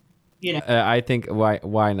March. I think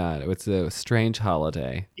why not? It's a strange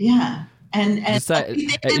holiday. Yeah, and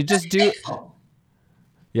you just do.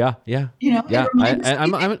 Yeah.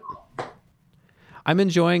 I'm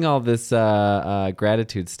enjoying all this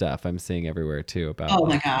gratitude stuff I'm seeing everywhere too. About oh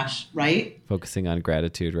my gosh, right? Focusing on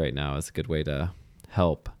gratitude right now is a good way to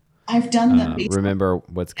help. I've done the remember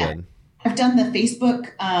what's good. I've done the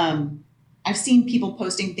Facebook. I've seen people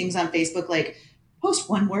posting things on Facebook like, post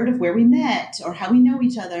one word of where we met or how we know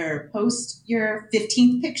each other, post your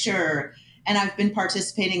 15th picture. And I've been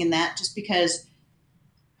participating in that just because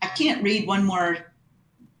I can't read one more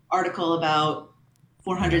article about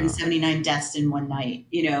 479 deaths in one night.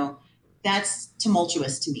 That's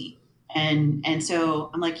tumultuous to me. And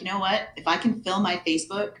so I'm like, you know what, if I can fill my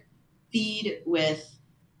Facebook feed with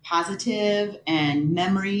positive and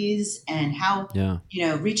memories and how,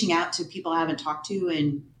 reaching out to people I haven't talked to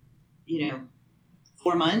in,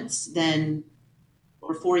 4 months, then,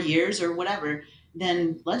 or 4 years or whatever,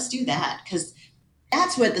 then let's do that. Because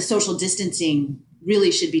that's what the social distancing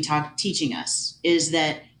really should be teaching us, is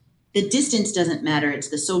that the distance doesn't matter. It's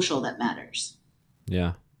the social that matters.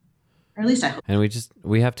 Yeah. Or at least I hope. And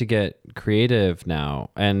we have to get creative now.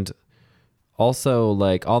 And also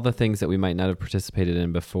all the things that we might not have participated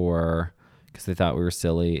in before because they thought we were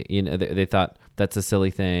silly, they thought that's a silly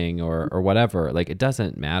thing or whatever. It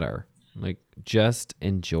doesn't matter. Just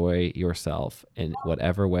enjoy yourself in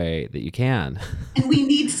whatever way that you can. And we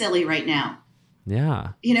need silly right now.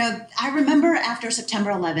 Yeah. I remember after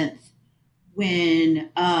September 11th when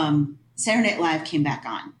Saturday Night Live came back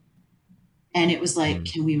on. And it was like,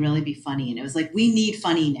 can we really be funny? And it was like, we need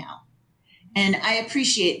funny now. And I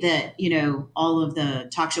appreciate that, all of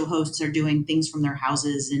the talk show hosts are doing things from their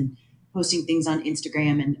houses and posting things on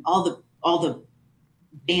Instagram, and all the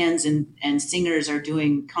bands and singers are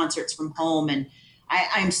doing concerts from home. And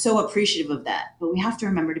I'm so appreciative of that. But we have to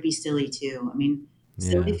remember to be silly too. I mean,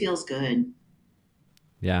 silly feels good.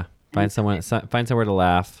 Yeah. Find somewhere to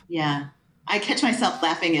laugh. Yeah. I catch myself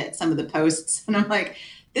laughing at some of the posts and I'm like,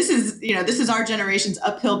 this is our generation's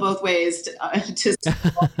uphill both ways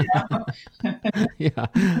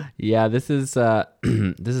Yeah. This is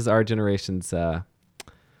our generation's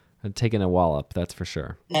taking a wallop. That's for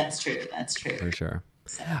sure. That's true. For sure.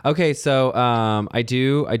 Okay, so I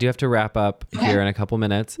do have to wrap up here in a couple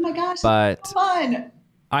minutes. Oh my gosh, but so fun.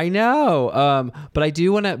 I know. But I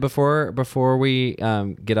do want to before we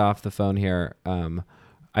get off the phone here.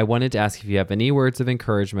 I wanted to ask if you have any words of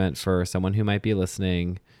encouragement for someone who might be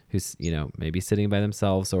listening, who's maybe sitting by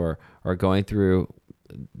themselves or going through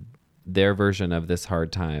their version of this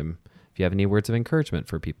hard time. If you have any words of encouragement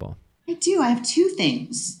for people. I do. I have two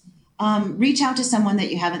things. Reach out to someone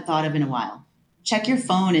that you haven't thought of in a while. Check your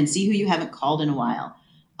phone and see who you haven't called in a while.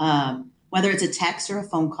 Whether it's a text or a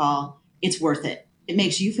phone call, it's worth it. It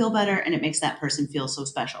makes you feel better and it makes that person feel so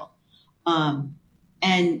special.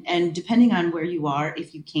 And depending on where you are,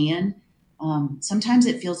 if you can, sometimes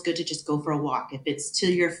it feels good to just go for a walk. If it's to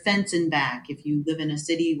your fence and back, if you live in a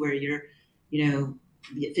city where you're,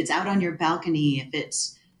 if it's out on your balcony, if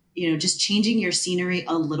it's, just changing your scenery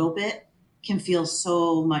a little bit can feel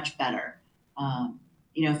so much better.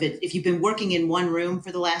 If you've been working in one room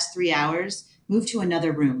for the last 3 hours, move to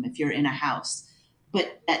another room if you're in a house.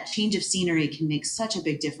 But that change of scenery can make such a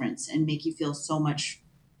big difference and make you feel so much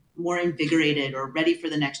more invigorated or ready for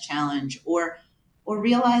the next challenge, or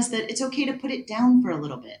realize that it's okay to put it down for a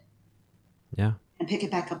little bit. Yeah. And pick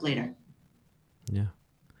it back up later. Yeah.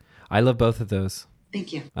 I love both of those.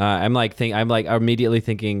 Thank you. I'm immediately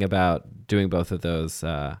thinking about doing both of those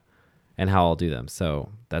and how I'll do them.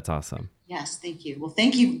 So that's awesome. Yes. Thank you. Well,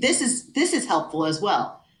 thank you. This is helpful as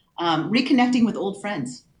well. Reconnecting with old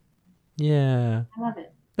friends. Yeah. I love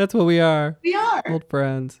it. That's what we are. We are. Old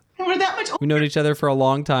friends. And we're that much older. We've known each other for a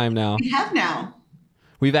long time now. We have now.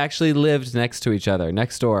 We've actually lived next to each other,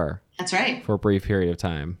 next door. That's right. For a brief period of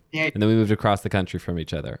time. And then we moved across the country from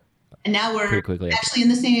each other. And now we're pretty quickly actually in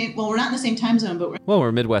the same, we're not in the same time zone, but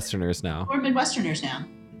we're Midwesterners now. We're Midwesterners now.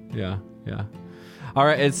 Yeah. Yeah. All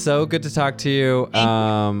right. It's so good to talk to you.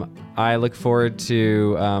 I look forward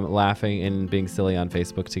to laughing and being silly on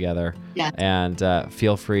Facebook together. Yeah. And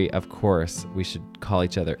feel free, of course, we should call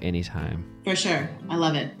each other anytime. For sure. I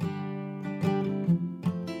love it.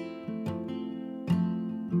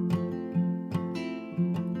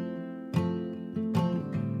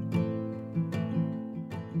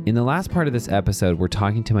 In the last part of this episode, we're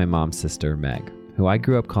talking to my mom's sister, Meg, who I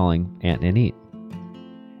grew up calling Aunt Nanette.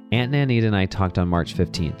 Aunt Nanette and I talked on March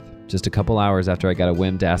 15th, just a couple hours after I got a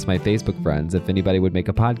whim to ask my Facebook friends if anybody would make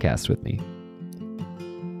a podcast with me.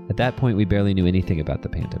 At that point, we barely knew anything about the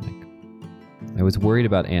pandemic. I was worried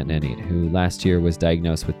about Aunt Nanette, who last year was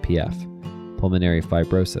diagnosed with PF, pulmonary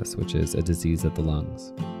fibrosis, which is a disease of the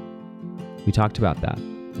lungs. We talked about that,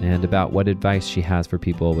 and about what advice she has for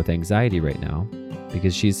people with anxiety right now,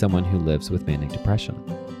 because she's someone who lives with manic depression.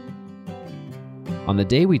 On the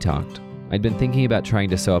day we talked, I'd been thinking about trying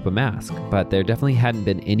to sew up a mask, but there definitely hadn't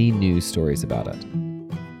been any news stories about it.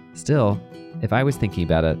 Still, if I was thinking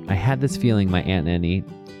about it, I had this feeling my Aunt Nanette,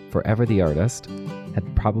 forever the artist,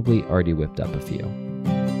 had probably already whipped up a few.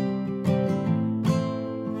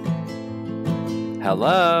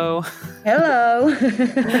 Hello. Hello.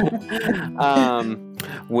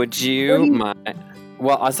 Would you mind?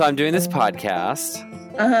 Well, so I'm doing this podcast.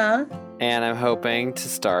 Uh-huh. And I'm hoping to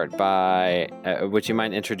start by, would you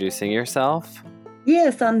mind introducing yourself?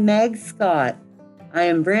 Yes, I'm Meg Scott. I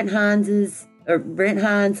am Brent Hines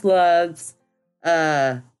Love's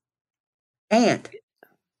aunt.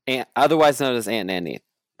 Aunt, otherwise known as Aunt Nanette.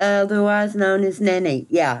 Otherwise known as Nanette.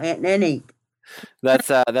 Yeah, Aunt Nanette. That's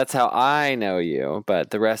how I know you,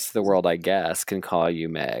 but the rest of the world, I guess, can call you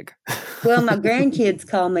Meg. Well, my grandkids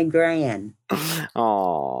call me Gran.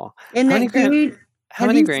 Aw. Isn't that cute? How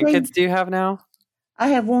many grandkids do you have now? I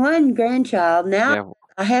have one grandchild. Now yeah.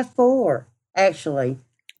 I have 4, actually.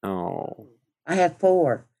 Oh. I have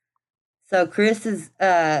 4. So Chris and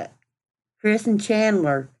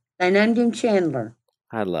Chandler. They named him Chandler.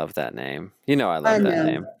 I love that name. You know I love that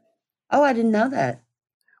name. Oh, I didn't know that.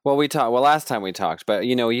 Well, last time we talked, but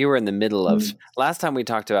you were in the middle of, last time we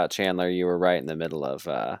talked about Chandler, you were right in the middle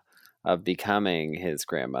of becoming his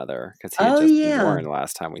grandmother, because he had just been born the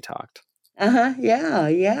last time we talked. Uh-huh,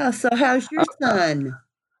 yeah. So how's your son?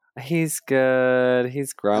 He's good.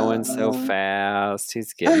 He's growing so fast.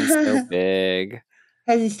 He's getting so big.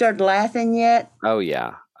 Has he started laughing yet? Oh,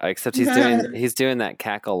 yeah. Except he's doing that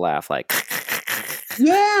cackle laugh, like.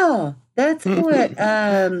 Yeah, that's what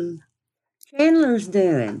Chandler's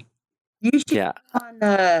doing. You should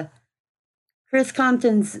on Chris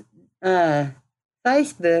Compton's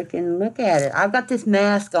Facebook and look at it. I've got this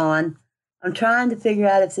mask on. I'm trying to figure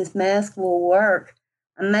out if this mask will work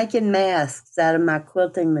I'm making masks out of my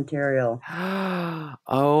quilting material.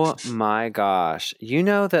 Oh my gosh. You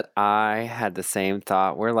know that I had the same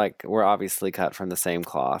thought. We're obviously cut from the same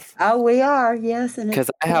cloth. Oh, we are, yes, and Because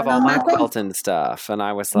it's I have going all on my my face. quilting stuff, and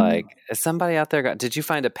I was like, is somebody out there did you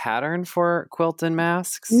find a pattern for quilting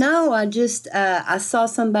masks? No, I just I saw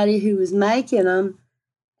somebody who was making them,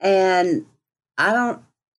 and I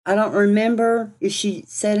don't remember if she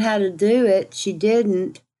said how to do it. She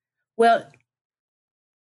didn't. Well,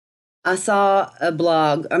 I saw a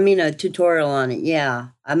a tutorial on it. Yeah,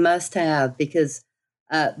 I must have because,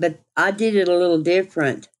 but I did it a little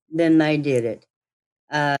different than they did it.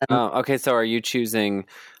 Oh, okay. So are you choosing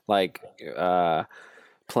like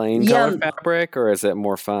plain color Yeah, fabric, or is it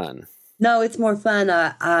more fun? no, it's more fun.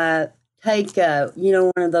 I take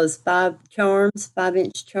one of those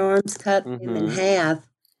 5-inch charms, cut them in Mm-hmm. half,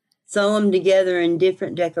 sew them together in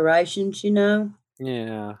different decorations.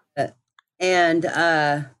 Yeah. And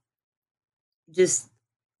just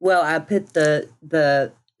I put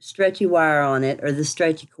the stretchy wire on it or the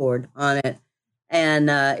stretchy cord on it, and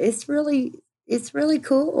it's really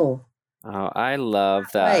cool. Oh, I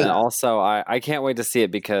love that. Right. And also I can't wait to see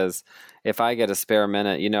it because if I get a spare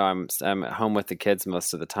minute, I'm at home with the kids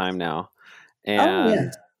most of the time now. Oh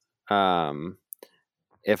yeah. And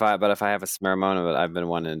if I have a spare moment, I've been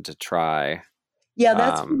wanting to try. Yeah,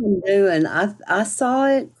 that's what I'm doing. I saw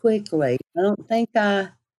it quickly. I don't think I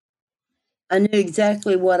knew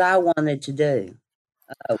exactly what I wanted to do.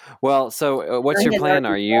 Well, so what's I your had plan?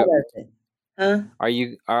 already thought of it. Huh?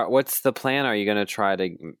 What's the plan? Are you going to try to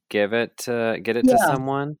get it to Yeah.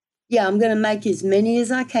 someone? Yeah, I'm gonna make as many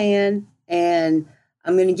as I can, and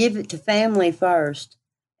I'm gonna give it to family first,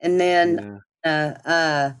 and then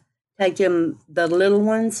take the little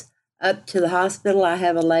ones up to the hospital. I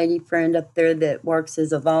have a lady friend up there that works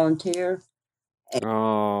as a volunteer.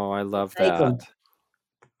 Oh, I love Take them. that.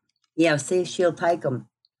 Yeah, see if she'll take them.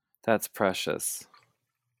 That's precious.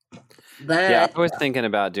 But Yeah, I was thinking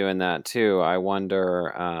about doing that too. I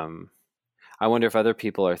wonder if other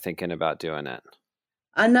people are thinking about doing it.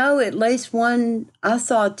 I know at least one. I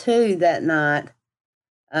saw 2 that night.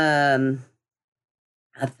 I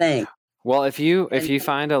think. Well, if you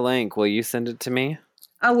find a link, will you send it to me?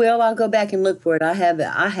 I will. I'll go back and look for it. I have it.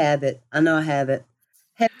 I have it. I know I have it.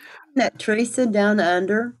 Have you seen that Teresa down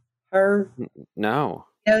under her? No.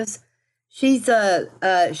 Videos? She's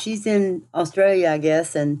in Australia, I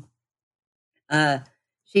guess, and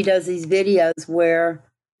she does these videos where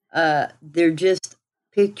they're just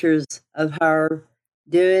pictures of her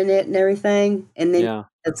doing it and everything, and then Yeah.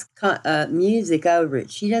 it's music over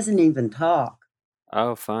it. She doesn't even talk.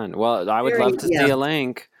 Oh, fun. Well, I would Very, love to see a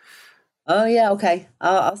link. Oh yeah, okay.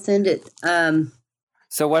 I'll send it.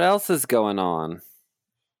 So what else is going on?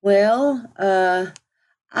 Well,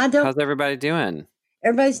 I don't. How's everybody doing?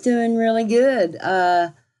 Everybody's doing really good.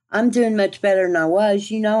 I'm doing much better than I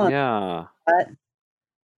was. Yeah.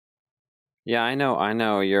 Yeah, I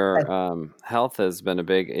know. Your health has been a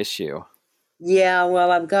big issue. Yeah,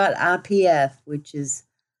 well, I've got IPF, which is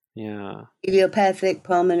idiopathic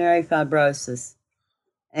pulmonary fibrosis,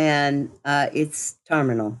 and it's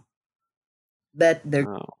terminal. But they're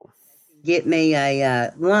get me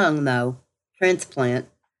a lung transplant,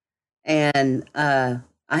 and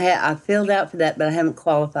I filled out for that, but I haven't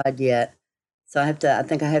qualified yet. So I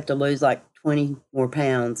think I have to lose like 20 more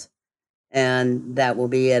pounds, and that will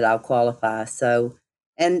be it. I'll qualify. So,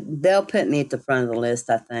 and they'll put me at the front of the list,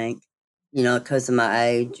 I think, because of my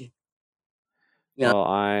age. Well,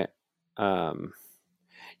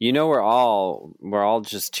 we're all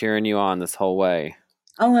just cheering you on this whole way.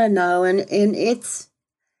 Oh, I know. And it's,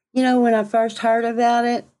 when I first heard about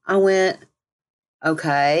it, I went,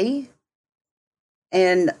 okay.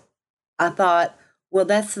 And I thought, well,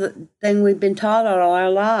 that's the thing we've been taught all our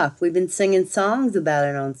life. We've been singing songs about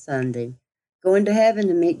it on Sunday, going to heaven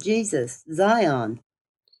to meet Jesus, Zion,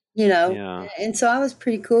 Yeah. And so I was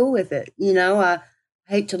pretty cool with it. I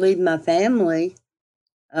hate to leave my family.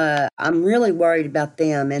 I'm really worried about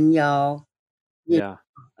them and y'all.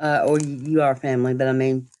 Or you are family, but I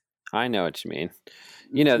mean. I know what you mean.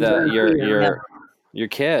 Your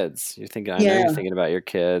kids. You're thinking. I know you're thinking about your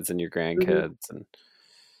kids and your grandkids, and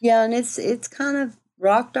and it's kind of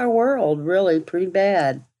rocked our world really pretty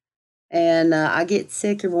bad. And I get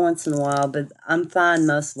sick every once in a while, but I'm fine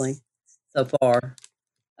mostly so far.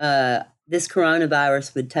 This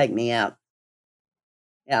coronavirus would take me out.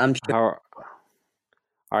 Yeah, I'm sure.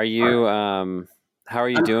 How are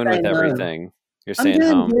you doing with everything? You're I'm staying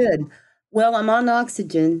doing home. Good. Well, I'm on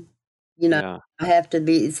oxygen. I have to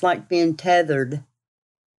be. It's like being tethered,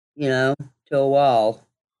 to a wall.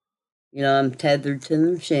 I'm tethered to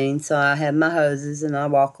the machine, so I have my hoses and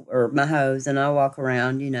my hose and I walk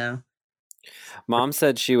around. Mom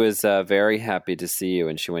said she was very happy to see you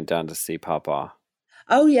when she went down to see Papa.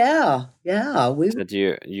 Oh yeah, yeah. Said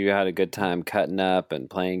you had a good time cutting up and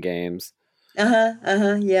playing games.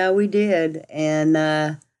 Yeah, we did,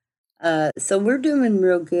 and so we're doing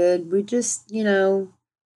real good. We just, uh,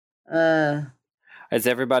 Is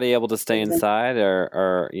everybody able to stay inside,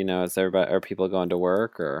 or is everybody, are people going to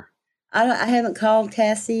work, or? I haven't called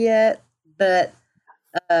Cassie yet, but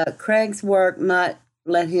Craig's work might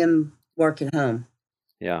let him work at home.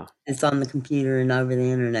 Yeah, it's on the computer and over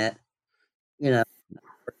the internet. On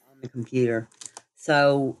the computer.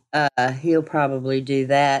 So he'll probably do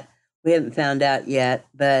that. We haven't found out yet,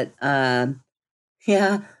 but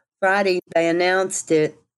yeah, Friday they announced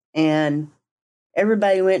it, and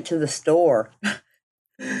everybody went to the store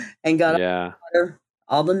and got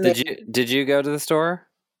all the milk. Did you go to the store?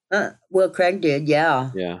 Well, Craig did,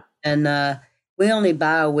 yeah. Yeah. And we only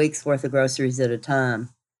buy a week's worth of groceries at a time,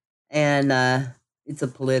 and it's a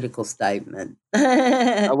political statement.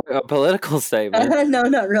 A political statement? No,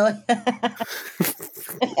 not really.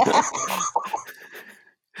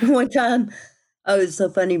 One time, it's so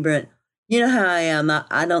funny, Brent. You know how I am.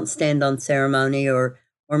 I don't stand on ceremony or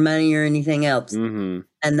money or anything else. Mm-hmm.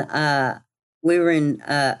 And we were in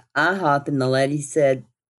IHOP, and the lady said,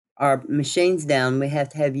 "Our machine's down. We have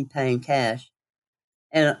to have you paying cash."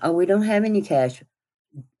 And we don't have any cash.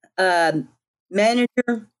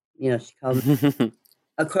 Manager, she called me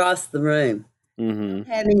across the room. Mm-hmm. They don't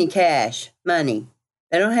have any cash, money.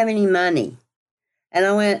 They don't have any money. And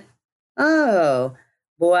I went, oh,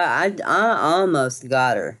 boy, I almost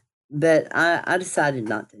got her, but I decided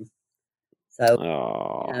not to. So,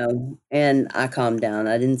 and I calmed down.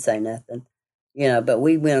 I didn't say nothing, but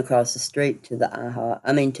we went across the street to the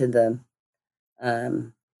to the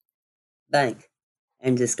bank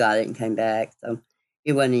and just got it and came back. So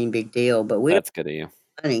it wasn't any big deal, but that's good of you.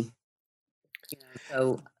 Money.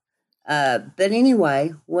 So, but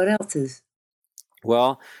anyway, what else is?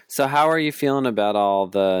 Well, so how are you feeling about all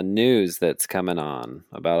the news that's coming on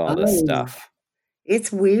about all this stuff?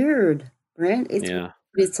 It's weird, Brent.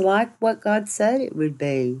 It's like what God said it would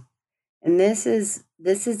be. And this is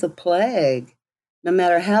a plague. No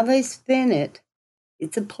matter how they spin it,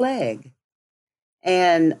 it's a plague.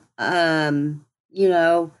 And So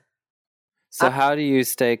how do you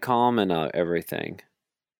stay calm in everything?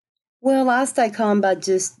 Well, I stay calm by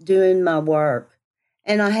just doing my work.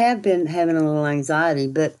 And I have been having a little anxiety,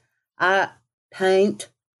 but I paint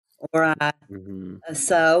or I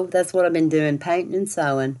sew. That's what I've been doing, painting and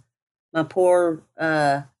sewing. My poor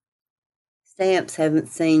stamps haven't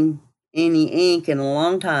seen any ink in a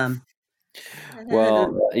long time.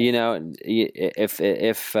 Well, if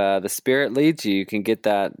the spirit leads you, you can get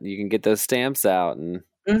that. You can get those stamps out and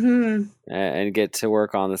get to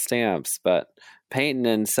work on the stamps. But painting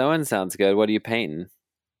and sewing sounds good. What are you painting?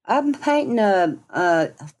 I'm painting a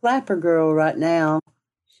flapper girl right now.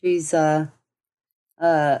 She's You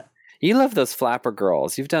love those flapper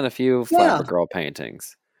girls. You've done a few flapper girl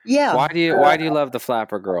paintings. Yeah. Why do you love the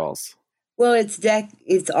flapper girls? Well, it's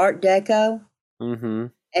Art Deco. Mm-hmm.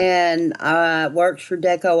 And I worked for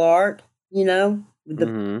Deco Art, with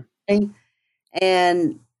the thing.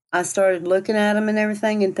 And I started looking at them and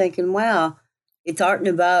everything and thinking, wow, it's Art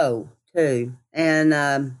Nouveau too. And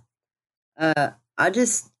I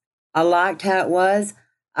liked how it was.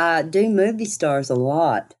 I do movie stars a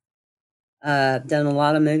lot. I've done a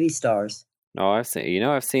lot of movie stars. Oh, I've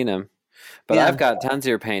seen them. But I've got tons of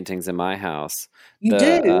your paintings in my house. You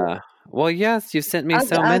do? Well, yes, you sent me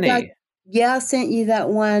so many. I sent you that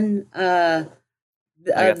one. I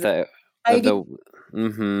got the I've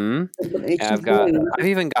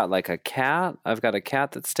even got like a cat. I've got a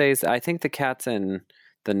cat that stays. I think the cat's in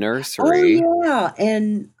the nursery. Oh yeah,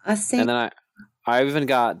 and then I even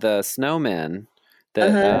got the snowman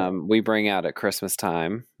that we bring out at Christmas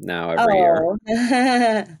time now every year.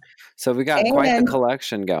 So we got quite the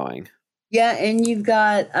collection going. Yeah, and you've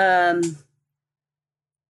got I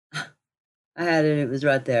had it. It was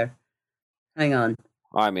right there. Hang on.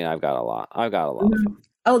 I mean, I've got a lot of them.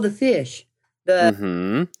 Oh, the fish.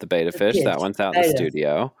 The beta fish. That one's out in the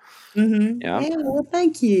studio. Mm-hmm. Yeah. Well,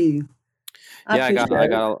 thank you. I got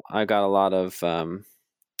a lot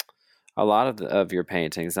of your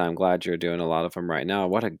paintings. I'm glad you're doing a lot of them right now.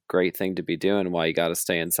 What a great thing to be doing while you got to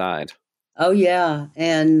stay inside. Oh yeah,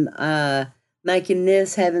 and making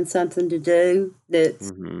this, having something to do that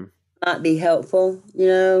might be helpful.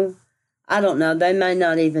 I don't know. They may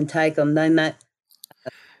not even take them. They may.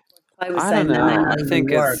 I don't know. I think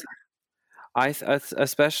it's.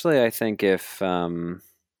 Especially I think if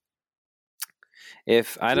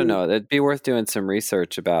if I don't know, it'd be worth doing some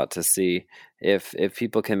research about to see if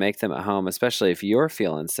people can make them at home, especially if you're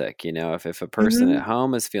feeling sick. If a person Mm-hmm. at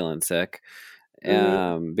home is feeling sick,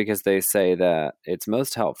 Mm-hmm. because they say that it's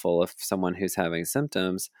most helpful if someone who's having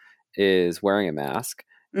symptoms is wearing a mask,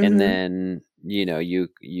 and Mm-hmm.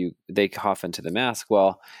 then they cough into the mask.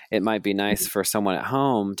 Well, it might be nice for someone at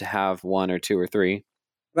home to have one or two or three,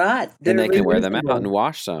 Right. and They're they can wear them out and reusable.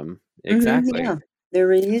 wash them. Mm-hmm. Exactly. Yeah.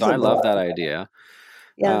 They're So I love reusable. that idea.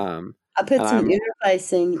 Yeah. Um, I put and some I'm,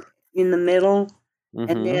 interfacing in the middle, and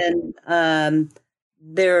mm-hmm. then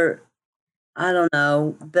they're, I don't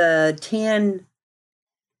know, the 10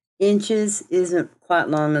 inches isn't quite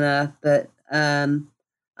long enough, but I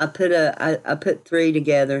put 3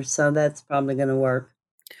 together, so that's probably going to work.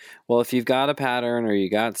 Well, if you've got a pattern or you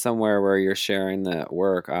got somewhere where you're sharing that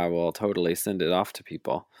work, I will totally send it off to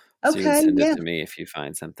people. So you can Okay, send it yeah, to me if you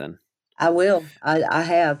find something. I will. I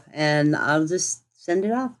have, and I'll just send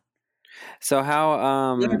it off. So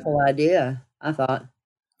how Wonderful idea, I thought.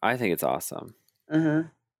 I think it's awesome. Uh-huh.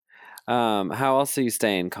 How else are you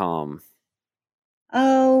staying calm?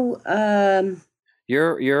 Oh,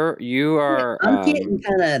 You are I'm getting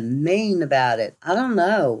kind of mean about it. I don't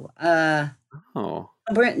know. oh.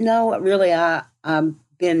 Brent, no, really, I've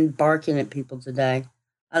been barking at people today.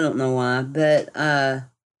 I don't know why, but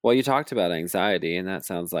Well, you talked about anxiety, and that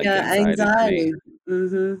sounds like yeah, anxiety to me. anxiety.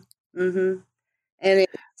 Mm-hmm. Mm-hmm. And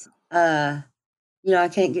it's I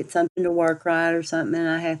can't get something to work right or something, and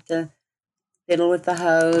I have to fiddle with the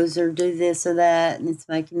hose or do this or that, and it's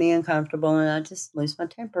making me uncomfortable, and I just lose my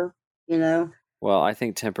temper. Well, I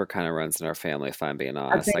think temper kind of runs in our family, if I'm being I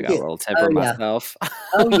honest. I think got a it. little Oh temper yeah. myself.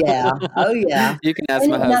 Oh yeah. Oh yeah. You can ask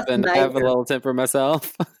And my it's nothing husband. I have a major. little temper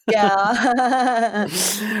myself. Yeah.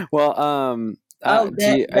 Well, Oh,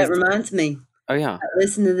 do you? that reminds me. Oh yeah.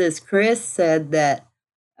 Listen to this. Chris said that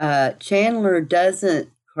Chandler doesn't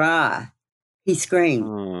cry; he screams,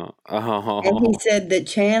 and he Oh. said that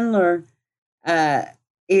Chandler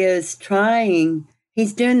is trying.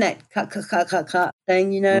 He's doing that cut thing,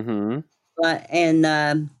 Mm-hmm.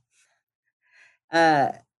 and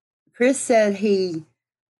Chris said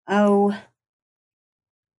oh,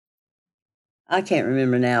 I can't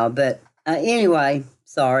remember now, but anyway,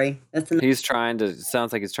 sorry. Sounds like he's trying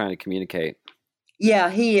to communicate. Yeah,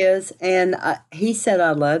 he is, and he said,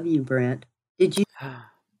 "I love you, Brent." Did you?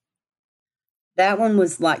 That one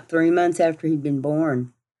was like 3 months after he'd been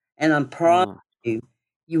born, and I'm proud of you.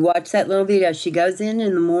 You watch that little video. She goes in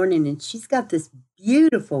the morning, and she's got this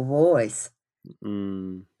beautiful voice.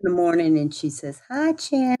 Mm. In the morning, and she says, "Hi,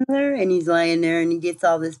 Chandler," and he's laying there, and he gets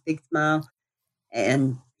all this big smile,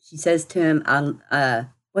 and she says to him,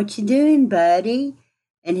 "What you doing, buddy?"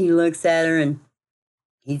 And he looks at her, and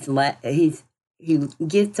he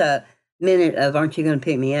gets a minute of, "Aren't you going to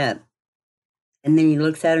pick me up?" And then he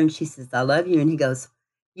looks at her, and she says, "I love you," and he goes,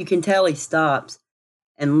 you can tell he stops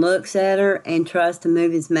and looks at her and tries to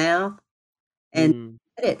move his mouth, and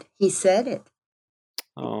he said it.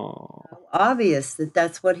 Oh. It's so obvious that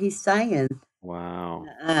that's what he's saying. Wow.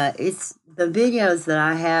 It's the videos that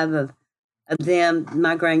I have of them.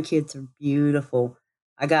 My grandkids are beautiful.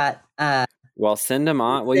 I got Well, send them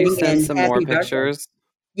on. Will you send some more pictures?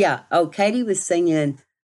 Yeah. Oh, Katie was singing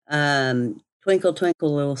 "Twinkle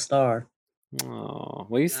Twinkle Little Star." Oh,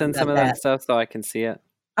 will you send some of that stuff so I can see it?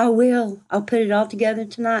 I will. I'll put it all together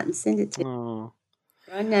tonight and send it to you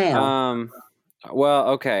right now. Well,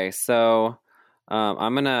 okay. So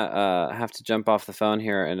I'm going to have to jump off the phone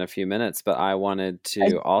here in a few minutes, but I wanted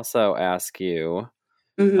to also ask you,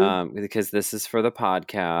 because this is for the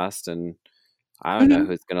podcast, and I don't know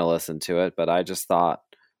who's going to listen to it, but I just thought,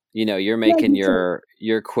 you're making your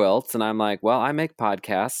quilts, and I'm like, well, I make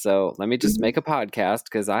podcasts, so let me just make a podcast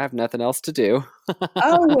because I have nothing else to do.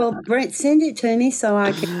 Oh, well, Brent, send it to me so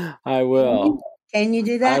I can. I will. Can you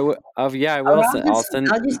do that? Yeah, I will.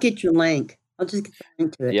 I'll just get your link. I'll just get the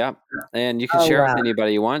link to it. Yep, and you can share with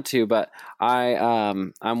anybody you want to. But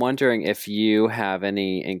I'm wondering if you have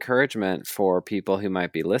any encouragement for people who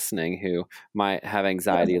might be listening who might have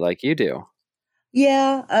anxiety like you do.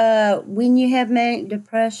 Yeah, when you have manic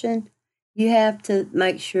depression, you have to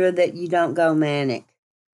make sure that you don't go manic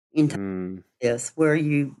into this, where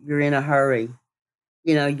you're in a hurry.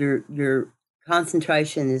 Your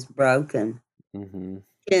concentration is broken. Mm-hmm.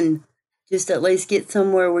 And just at least get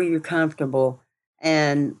somewhere where you're comfortable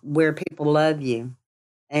and where people love you,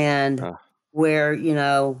 and where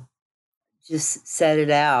just set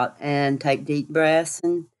it out and take deep breaths,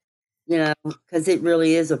 and because it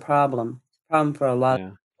really is a problem. It's a problem for a lot of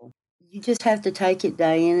people. You just have to take it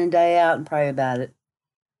day in and day out and pray about it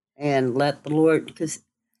and let the Lord, because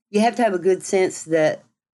you have to have a good sense that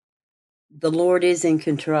the Lord is in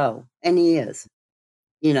control, and He is,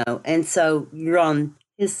 and so you're on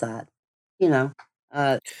His side, you know.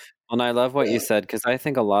 And I love what you said, because I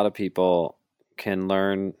think a lot of people can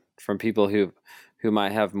learn from people who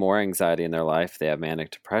might have more anxiety in their life. They have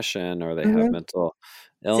manic depression, or they have mental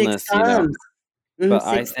illness, 6 times. But 6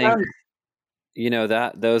 I think, times.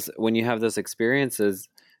 that those, when you have those experiences,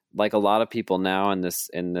 like a lot of people now in this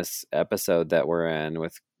episode that we're in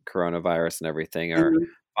with coronavirus and everything, are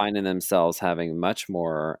finding themselves having much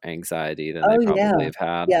more anxiety than they probably have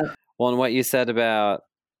had. Yeah. Well, and what you said about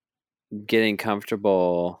getting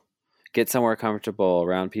comfortable, get somewhere comfortable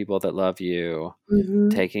around people that love you,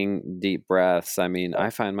 taking deep breaths. I mean, I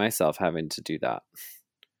find myself having to do that.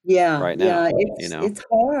 Yeah. Right now, it's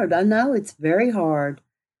hard. I know it's very hard.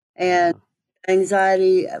 And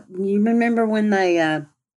anxiety, you remember when they,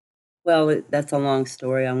 that's a long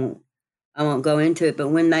story. I won't go into it, but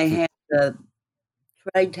when they had the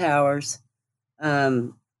trade towers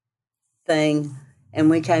thing, and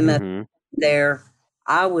we came up there,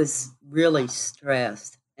 I was really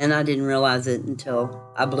stressed, and I didn't realize it until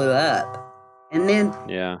I blew up. And then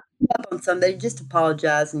up on somebody, just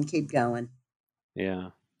apologize and keep going. Yeah.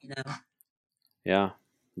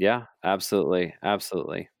 Yeah, absolutely.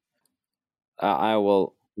 I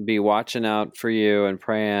will be watching out for you and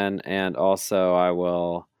praying, and also I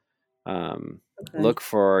will look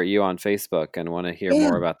for you on Facebook and want to hear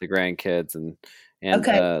more about the grandkids and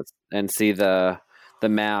see the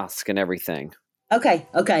mask and everything. Okay,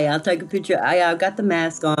 I'll take a picture. I got the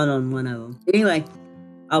mask on one of them. Anyway,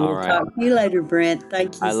 I will talk to you later, Brent.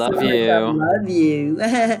 Thank you so much. I love you.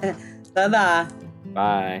 Bye-bye.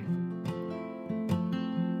 Bye.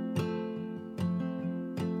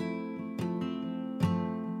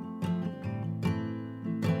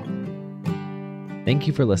 Thank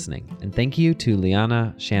you for listening, and thank you to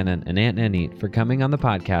Liana, Shannon, and Aunt Nanit for coming on the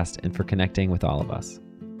podcast and for connecting with all of us.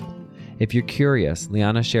 If you're curious,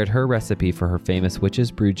 Liana shared her recipe for her famous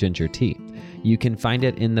Witch's Brew ginger tea. You can find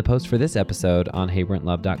it in the post for this episode on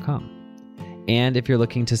HeyBrentLove.com. And if you're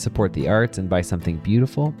looking to support the arts and buy something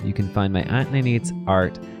beautiful, you can find my Aunt Nanit's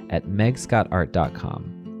art at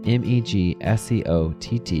megscottart.com,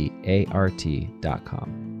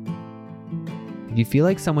 MEGSCOTTART.com. If you feel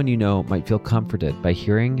like someone you know might feel comforted by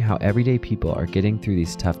hearing how everyday people are getting through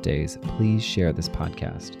these tough days, please share this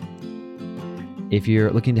podcast. If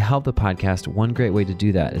you're looking to help the podcast, one great way to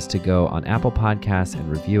do that is to go on Apple Podcasts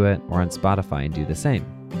and review it, or on Spotify and do the same.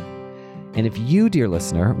 And if you, dear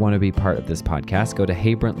listener, want to be part of this podcast, go to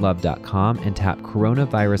HeyBrentLove.com and tap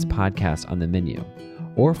Coronavirus Podcast on the menu,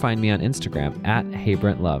 or find me on Instagram at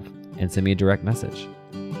HeyBrentLove and send me a direct message.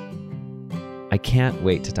 I can't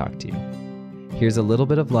wait to talk to you. Here's a little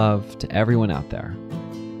bit of love to everyone out there.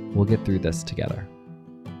 We'll get through this together.